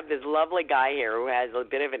 okay, I have this lovely guy here who has a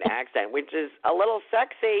bit of an accent, which is a little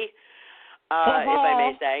sexy, if I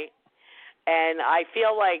may say. And I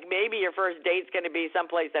feel like maybe your first date's going to be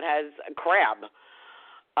someplace that has a crab.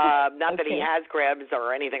 Not that he has crabs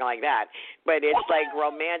or anything like that, but it's like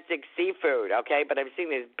romantic seafood, okay? But I've seen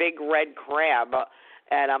this big red crab,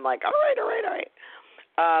 and I'm like, all right.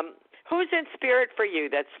 Who's in spirit for you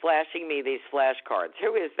that's flashing me these flashcards?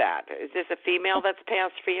 Who is that? Is this a female that's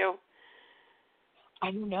passed for you?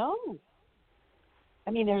 I don't know.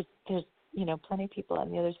 I mean, there's plenty of people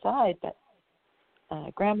on the other side, but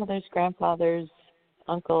grandmothers, grandfathers,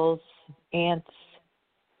 uncles, aunts.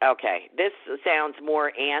 Okay, this sounds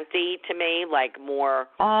more auntie to me, like more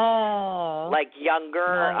like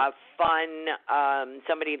younger, fun,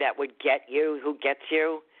 somebody that would get you, who gets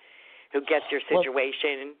your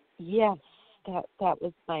situation. Yes, that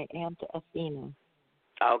was my Aunt Athena.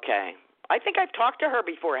 Okay. I think I've talked to her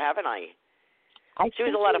before, haven't I? She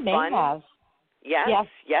was a lot of fun. Have.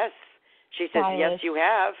 Yes. She says, yes, you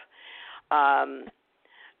have.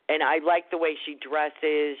 And I like the way she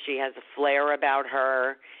dresses. She has a flair about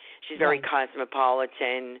her. She's very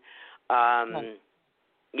cosmopolitan.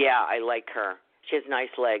 Yeah, I like her. She has nice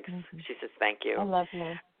legs. Mm-hmm. She says, thank you. I love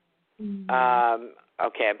her. Mm-hmm.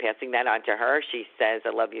 Okay, I'm passing that on to her. She says, I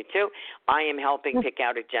love you too. I am helping pick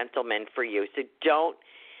out a gentleman for you. So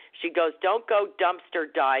she goes, don't go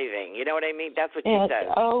dumpster diving. You know what I mean? That's what she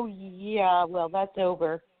says. Oh, yeah. Well, that's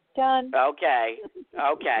over. Done. Okay.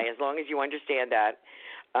 As long as you understand that.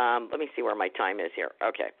 Let me see where my time is here.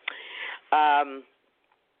 Okay.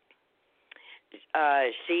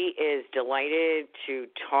 She is delighted to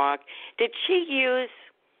talk. Did she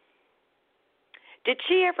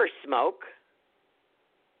ever smoke?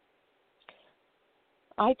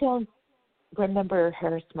 I don't remember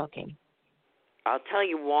her smoking. I'll tell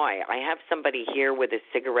you why. I have somebody here with a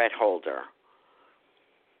cigarette holder.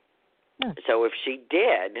 So if she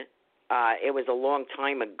did, it was a long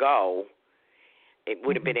time ago. It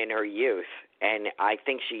would have been in her youth, and I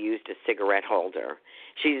think she used a cigarette holder.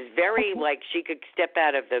 She's very, she could step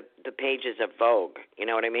out of the pages of Vogue. You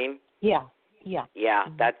know what I mean? Yeah. Yeah,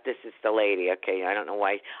 this is the lady. Okay, I don't know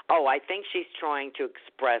why. Oh, I think she's trying to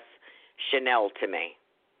express Chanel to me.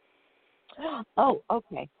 Oh,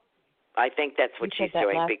 okay. I think that's what she's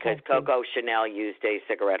doing because Coco Chanel used a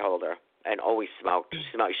cigarette holder and always smoked.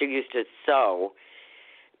 She used to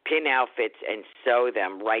pin outfits and sew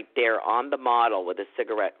them right there on the model with a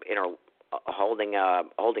cigarette in her, holding a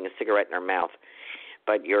cigarette in her mouth.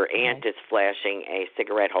 But your aunt is flashing a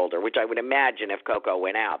cigarette holder, which I would imagine if Coco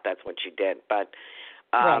went out, that's what she did. But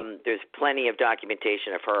there's plenty of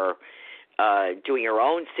documentation of her doing her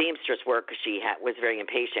own seamstress work because she was very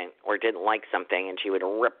impatient or didn't like something, and she would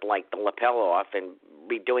rip the lapel off and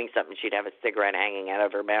be doing something. She'd have a cigarette hanging out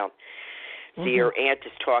of her mouth. So your aunt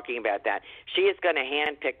is talking about that. She is going to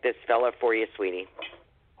handpick this fella for you, sweetie.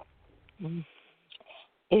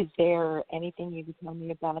 Is there anything you could tell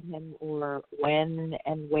me about him, or when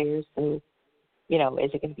and where? So, is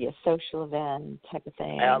it going to be a social event type of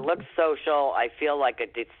thing? Looks social. I feel like a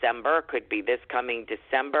December. Could be this coming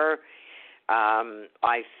December.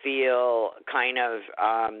 I feel kind of,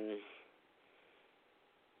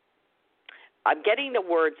 I'm getting the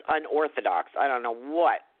words unorthodox. I don't know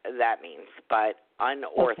what that means, but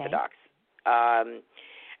unorthodox. Okay.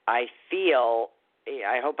 I feel,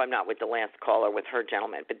 I hope I'm not with the last caller with her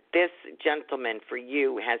gentleman, but this gentleman for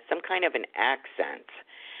you has some kind of an accent.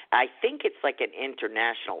 I think it's like an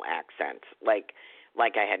international accent, like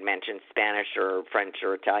I had mentioned, Spanish or French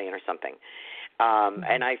or Italian or something.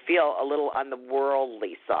 And I feel a little on the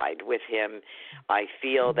worldly side with him. I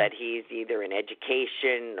feel that he's either in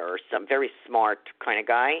education or some very smart kind of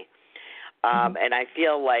guy. And I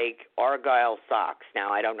feel like Argyle socks.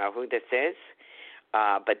 Now, I don't know who this is,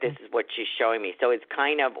 but this is what she's showing me. So it's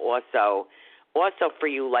kind of also for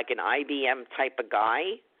you like an IBM type of guy.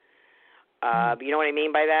 You know what I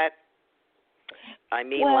mean by that? I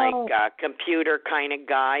mean like a computer kind of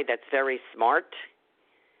guy that's very smart.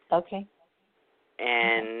 Okay.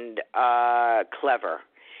 And clever.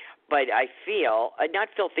 But I feel, not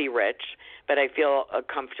filthy rich, but I feel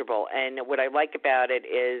comfortable. And what I like about it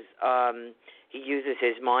is he uses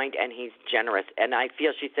his mind and he's generous. And I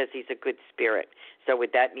feel, she says he's a good spirit. So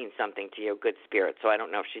would that mean something to you, good spirit? So I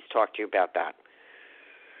don't know if she's talked to you about that.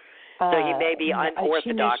 So he may be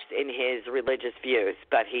unorthodox in his religious views,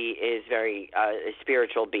 but he is very a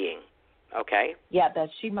spiritual being. Okay. Yeah,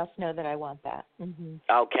 she must know that I want that. Mm-hmm.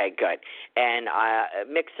 Okay, good. And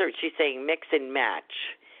she's saying mix and match.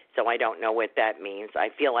 So I don't know what that means. I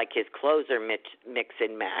feel like his clothes are mix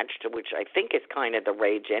and matched, which I think is kind of the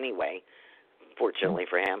rage anyway, fortunately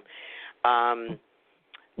for him.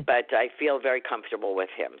 But I feel very comfortable with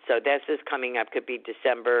him. So this is coming up, could be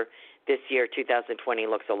December this year, 2020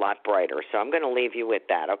 looks a lot brighter. So I'm going to leave you with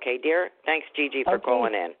that. Okay, dear? Thanks, Gigi, for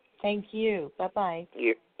calling in. Thank you. Bye-bye.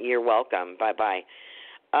 You're welcome. Bye-bye.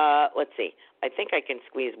 Let's see. I think I can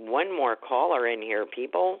squeeze one more caller in here,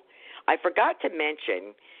 people. I forgot to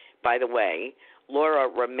mention, by the way, Laura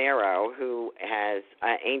Romero, who has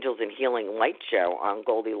Angels and Healing Light Show on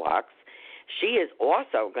Goldilocks. She is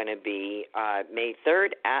also going to be May 3rd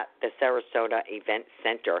at the Sarasota Event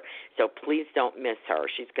Center, so please don't miss her.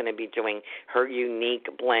 She's going to be doing her unique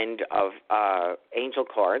blend of angel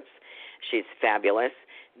cards. She's fabulous,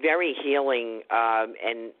 very healing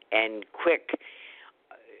and quick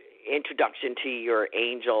introduction to your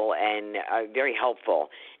angel, and very helpful.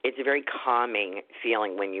 It's a very calming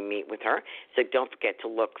feeling when you meet with her, so don't forget to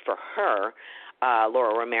look for her,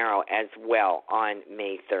 Laura Romero, as well on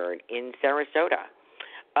May 3rd in Sarasota.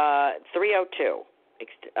 302,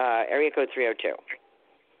 area code 302.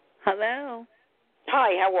 Hello.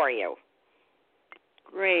 Hi, how are you?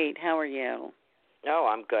 Great, how are you? Oh,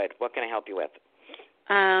 I'm good. What can I help you with?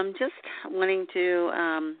 Just wanting to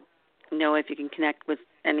know if you can connect with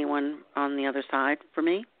anyone on the other side for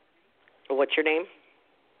me. What's your name?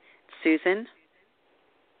 Susan.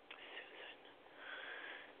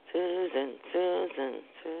 Susan.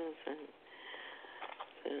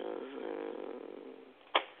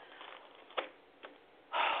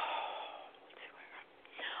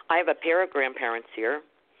 I have a pair of grandparents here,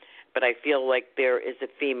 but I feel like there is a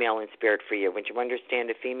female in spirit for you. Would you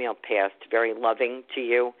understand a female past, very loving to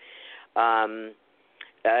you?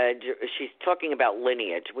 She's talking about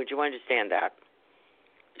lineage. Would you understand that?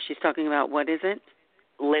 She's talking about, what is it?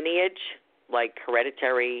 Lineage, like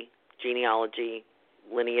hereditary, genealogy,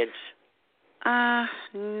 lineage. Yeah,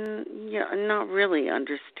 not really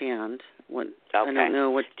understand what. Okay. I don't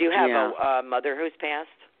know what. Do you have a mother who's passed?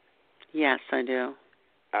 Yes, I do.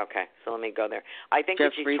 Okay, so let me go there. I think just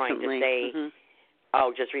what she's recently. trying to say. Mm-hmm.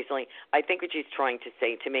 Oh, just recently. I think what she's trying to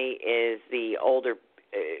say to me is the older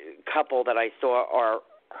couple that I saw are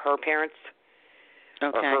her parents.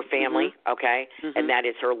 Okay. Or her family, mm-hmm. Okay? Mm-hmm. And that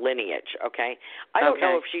is her lineage, okay? I don't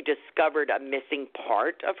know if she discovered a missing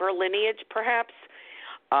part of her lineage, perhaps,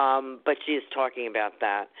 but she is talking about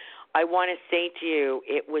that. I want to say to you,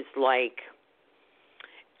 it was like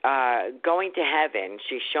going to heaven.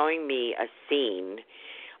 She's showing me a scene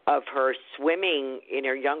of her swimming in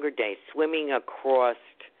her younger days, swimming across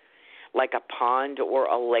like a pond or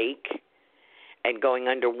a lake, and going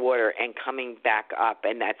underwater and coming back up,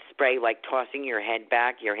 and that spray, like tossing your head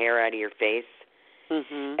back, your hair out of your face,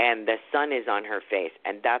 mm-hmm. and the sun is on her face,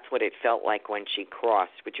 and that's what it felt like when she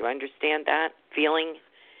crossed. Would you understand that feeling?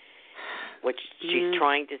 What she's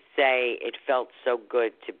trying to say, it felt so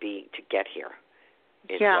good to get here,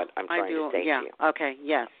 is what I'm trying to say to you. Okay,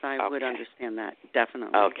 yes, I would understand that,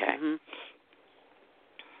 definitely. Okay. Mm-hmm.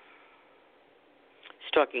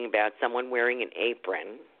 She's talking about someone wearing an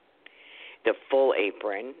apron, the full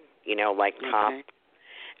apron, like top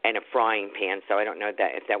and a frying pan. So I don't know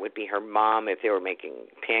if that would be her mom, if they were making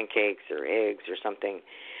pancakes or eggs or something.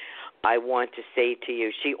 I want to say to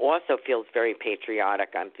you, she also feels very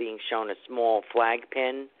patriotic. I'm being shown a small flag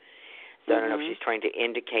pin, so I don't know if she's trying to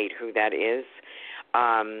indicate who that is.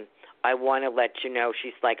 I want to let you know,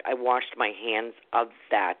 she's like, I washed my hands of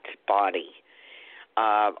that body.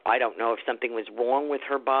 I don't know if something was wrong with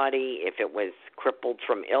her body, if it was crippled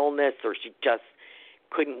from illness, or she just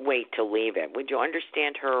couldn't wait to leave it. Would you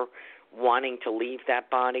understand her wanting to leave that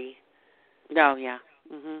body? Oh, yeah.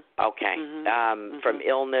 Mm-hmm. Okay. From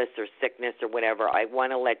illness or sickness or whatever, I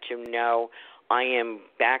want to let you know I am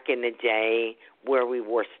back in the day where we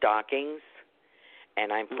wore stockings,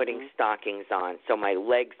 and I'm putting stockings on, so my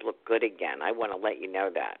legs look good again. I want to let you know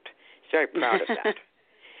that. She's very proud of that.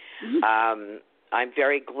 I'm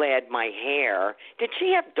very glad my hair. Did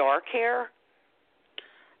she have dark hair?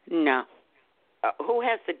 No. Who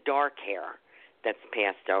has the dark hair that's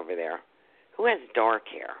passed over there? Who has dark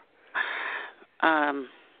hair? I mean,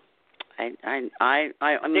 Did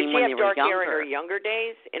she when have they were dark younger. hair in her younger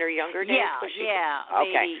days? Yeah,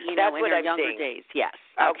 Okay, maybe, that's in what her I'm younger seeing. days. Yes.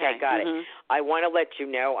 Okay, got it. I want to let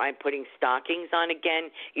you know I'm putting stockings on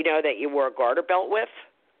again. You know that you wore a garter belt with?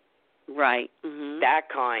 Right. That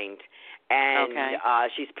kind. And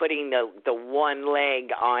she's putting the one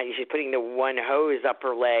leg on. She's putting the one hose up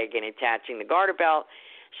her leg and attaching the garter belt.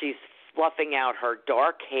 She's fluffing out her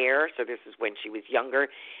dark hair. So this is when she was younger.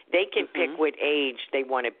 They can pick what age they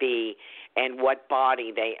want to be and what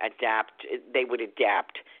body they would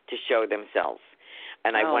adapt to show themselves.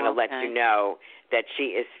 And I want to let you know that she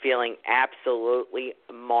is feeling absolutely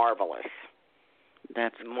marvelous.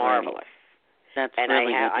 That's marvelous. Great. That's and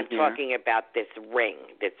really I'm good to hear. talking about this ring,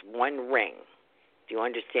 this one ring. Do you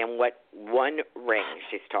understand what one ring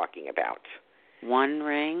she's talking about? One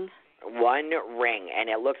ring? One ring, and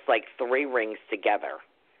it looks like 3 rings together.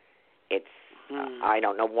 It's I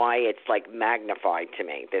don't know why it's like magnified to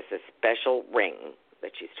me. There's a special ring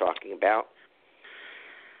that she's talking about.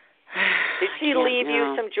 Did she leave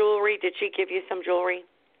you some jewelry? Did she give you some jewelry?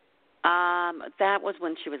 That was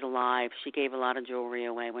when she was alive. She gave a lot of jewelry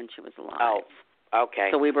away when she was alive. Oh, okay.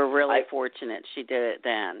 So we were really fortunate she did it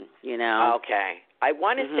then, you know. Okay. I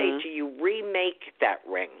want to say to you, remake that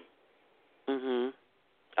ring.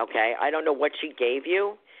 Okay. I don't know what she gave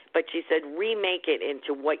you, but she said remake it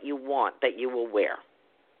into what you want that you will wear.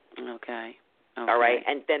 Okay. All right,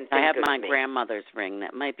 and then I have my grandmother's ring.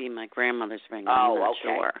 That might be my grandmother's ring. I'm not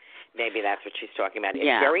sure. Maybe that's what she's talking about. It's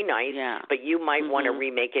Yeah. very nice, Yeah. but you might want to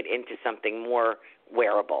remake it into something more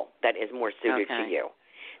wearable that is more suited to you.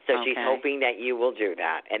 So she's hoping that you will do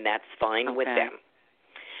that, and that's fine with them.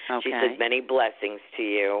 She says many blessings to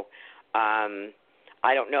you.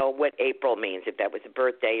 I don't know what April means. If that was a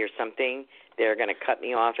birthday or something, they're going to cut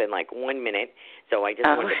me off in like 1 minute. So I just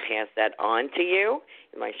wanted to pass that on to you.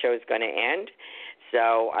 My show is going to end.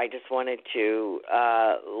 So I just wanted to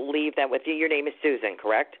leave that with you. Your name is Susan,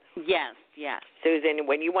 correct? Yes, yes. Susan,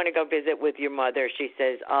 when you want to go visit with your mother, she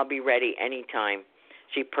says, I'll be ready anytime.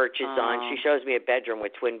 She perches on. She shows me a bedroom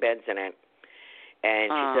with twin beds in it. And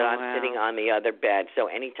she said, I'm sitting on the other bed. So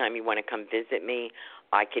anytime you want to come visit me,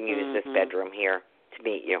 I can use this bedroom here to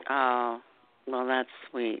meet you. Oh, well, that's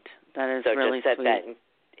sweet. That is so really just set sweet. that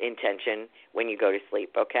intention when you go to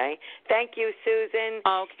sleep, okay? Thank you, Susan.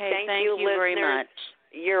 Okay, thank you very much.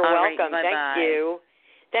 You're All right, welcome. bye-bye. Thank you.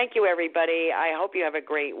 Thank you, everybody. I hope you have a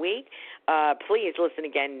great week. Please listen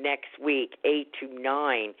again next week, 8 to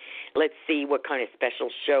 9. Let's see what kind of special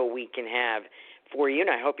show we can have for you, and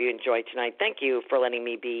I hope you enjoyed tonight. Thank you for letting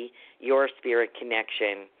me be your spirit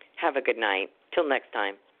connection. Have a good night. Till next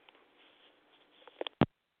time.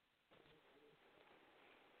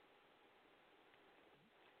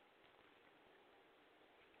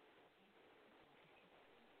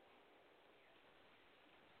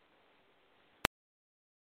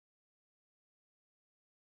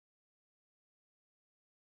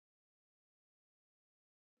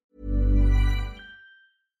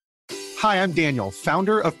 Hi, I'm Daniel,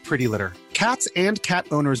 founder of Pretty Litter. Cats and cat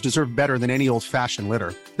owners deserve better than any old-fashioned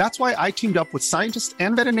litter. That's why I teamed up with scientists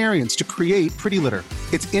and veterinarians to create Pretty Litter.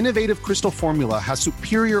 Its innovative crystal formula has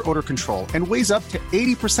superior odor control and weighs up to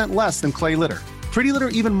 80% less than clay litter. Pretty Litter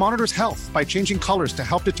even monitors health by changing colors to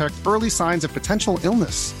help detect early signs of potential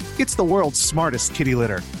illness. It's the world's smartest kitty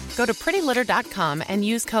litter. Go to prettylitter.com and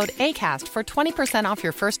use code ACAST for 20% off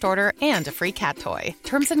your first order and a free cat toy.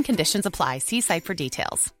 Terms and conditions apply. See site for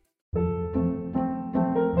details.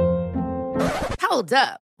 Hold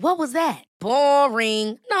up. What was that?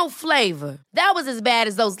 Boring. No flavor. That was as bad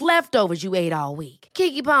as those leftovers you ate all week.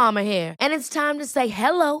 Keke Palmer here, and it's time to say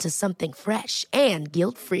hello to something fresh and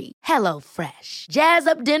guilt-free. Hello Fresh. Jazz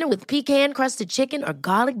up dinner with pecan-crusted chicken or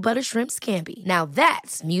garlic butter shrimp scampi. Now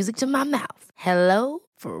that's music to my mouth. Hello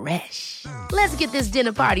Fresh. Let's get this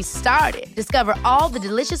dinner party started. Discover all the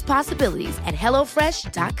delicious possibilities at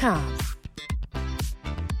HelloFresh.com.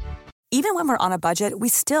 Even when we're on a budget, we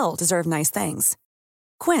still deserve nice things.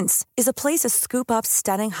 Quince is a place to scoop up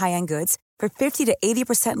stunning high-end goods for 50 to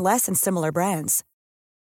 80% less than similar brands.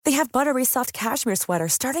 They have buttery soft cashmere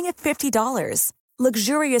sweaters starting at $50,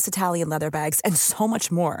 luxurious Italian leather bags, and so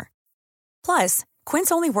much more. Plus,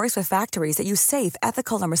 Quince only works with factories that use safe,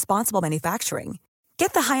 ethical, and responsible manufacturing.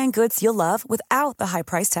 Get the high-end goods you'll love without the high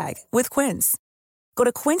price tag with Quince. Go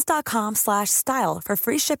to quince.com/style for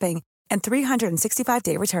free shipping and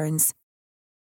 365-day returns.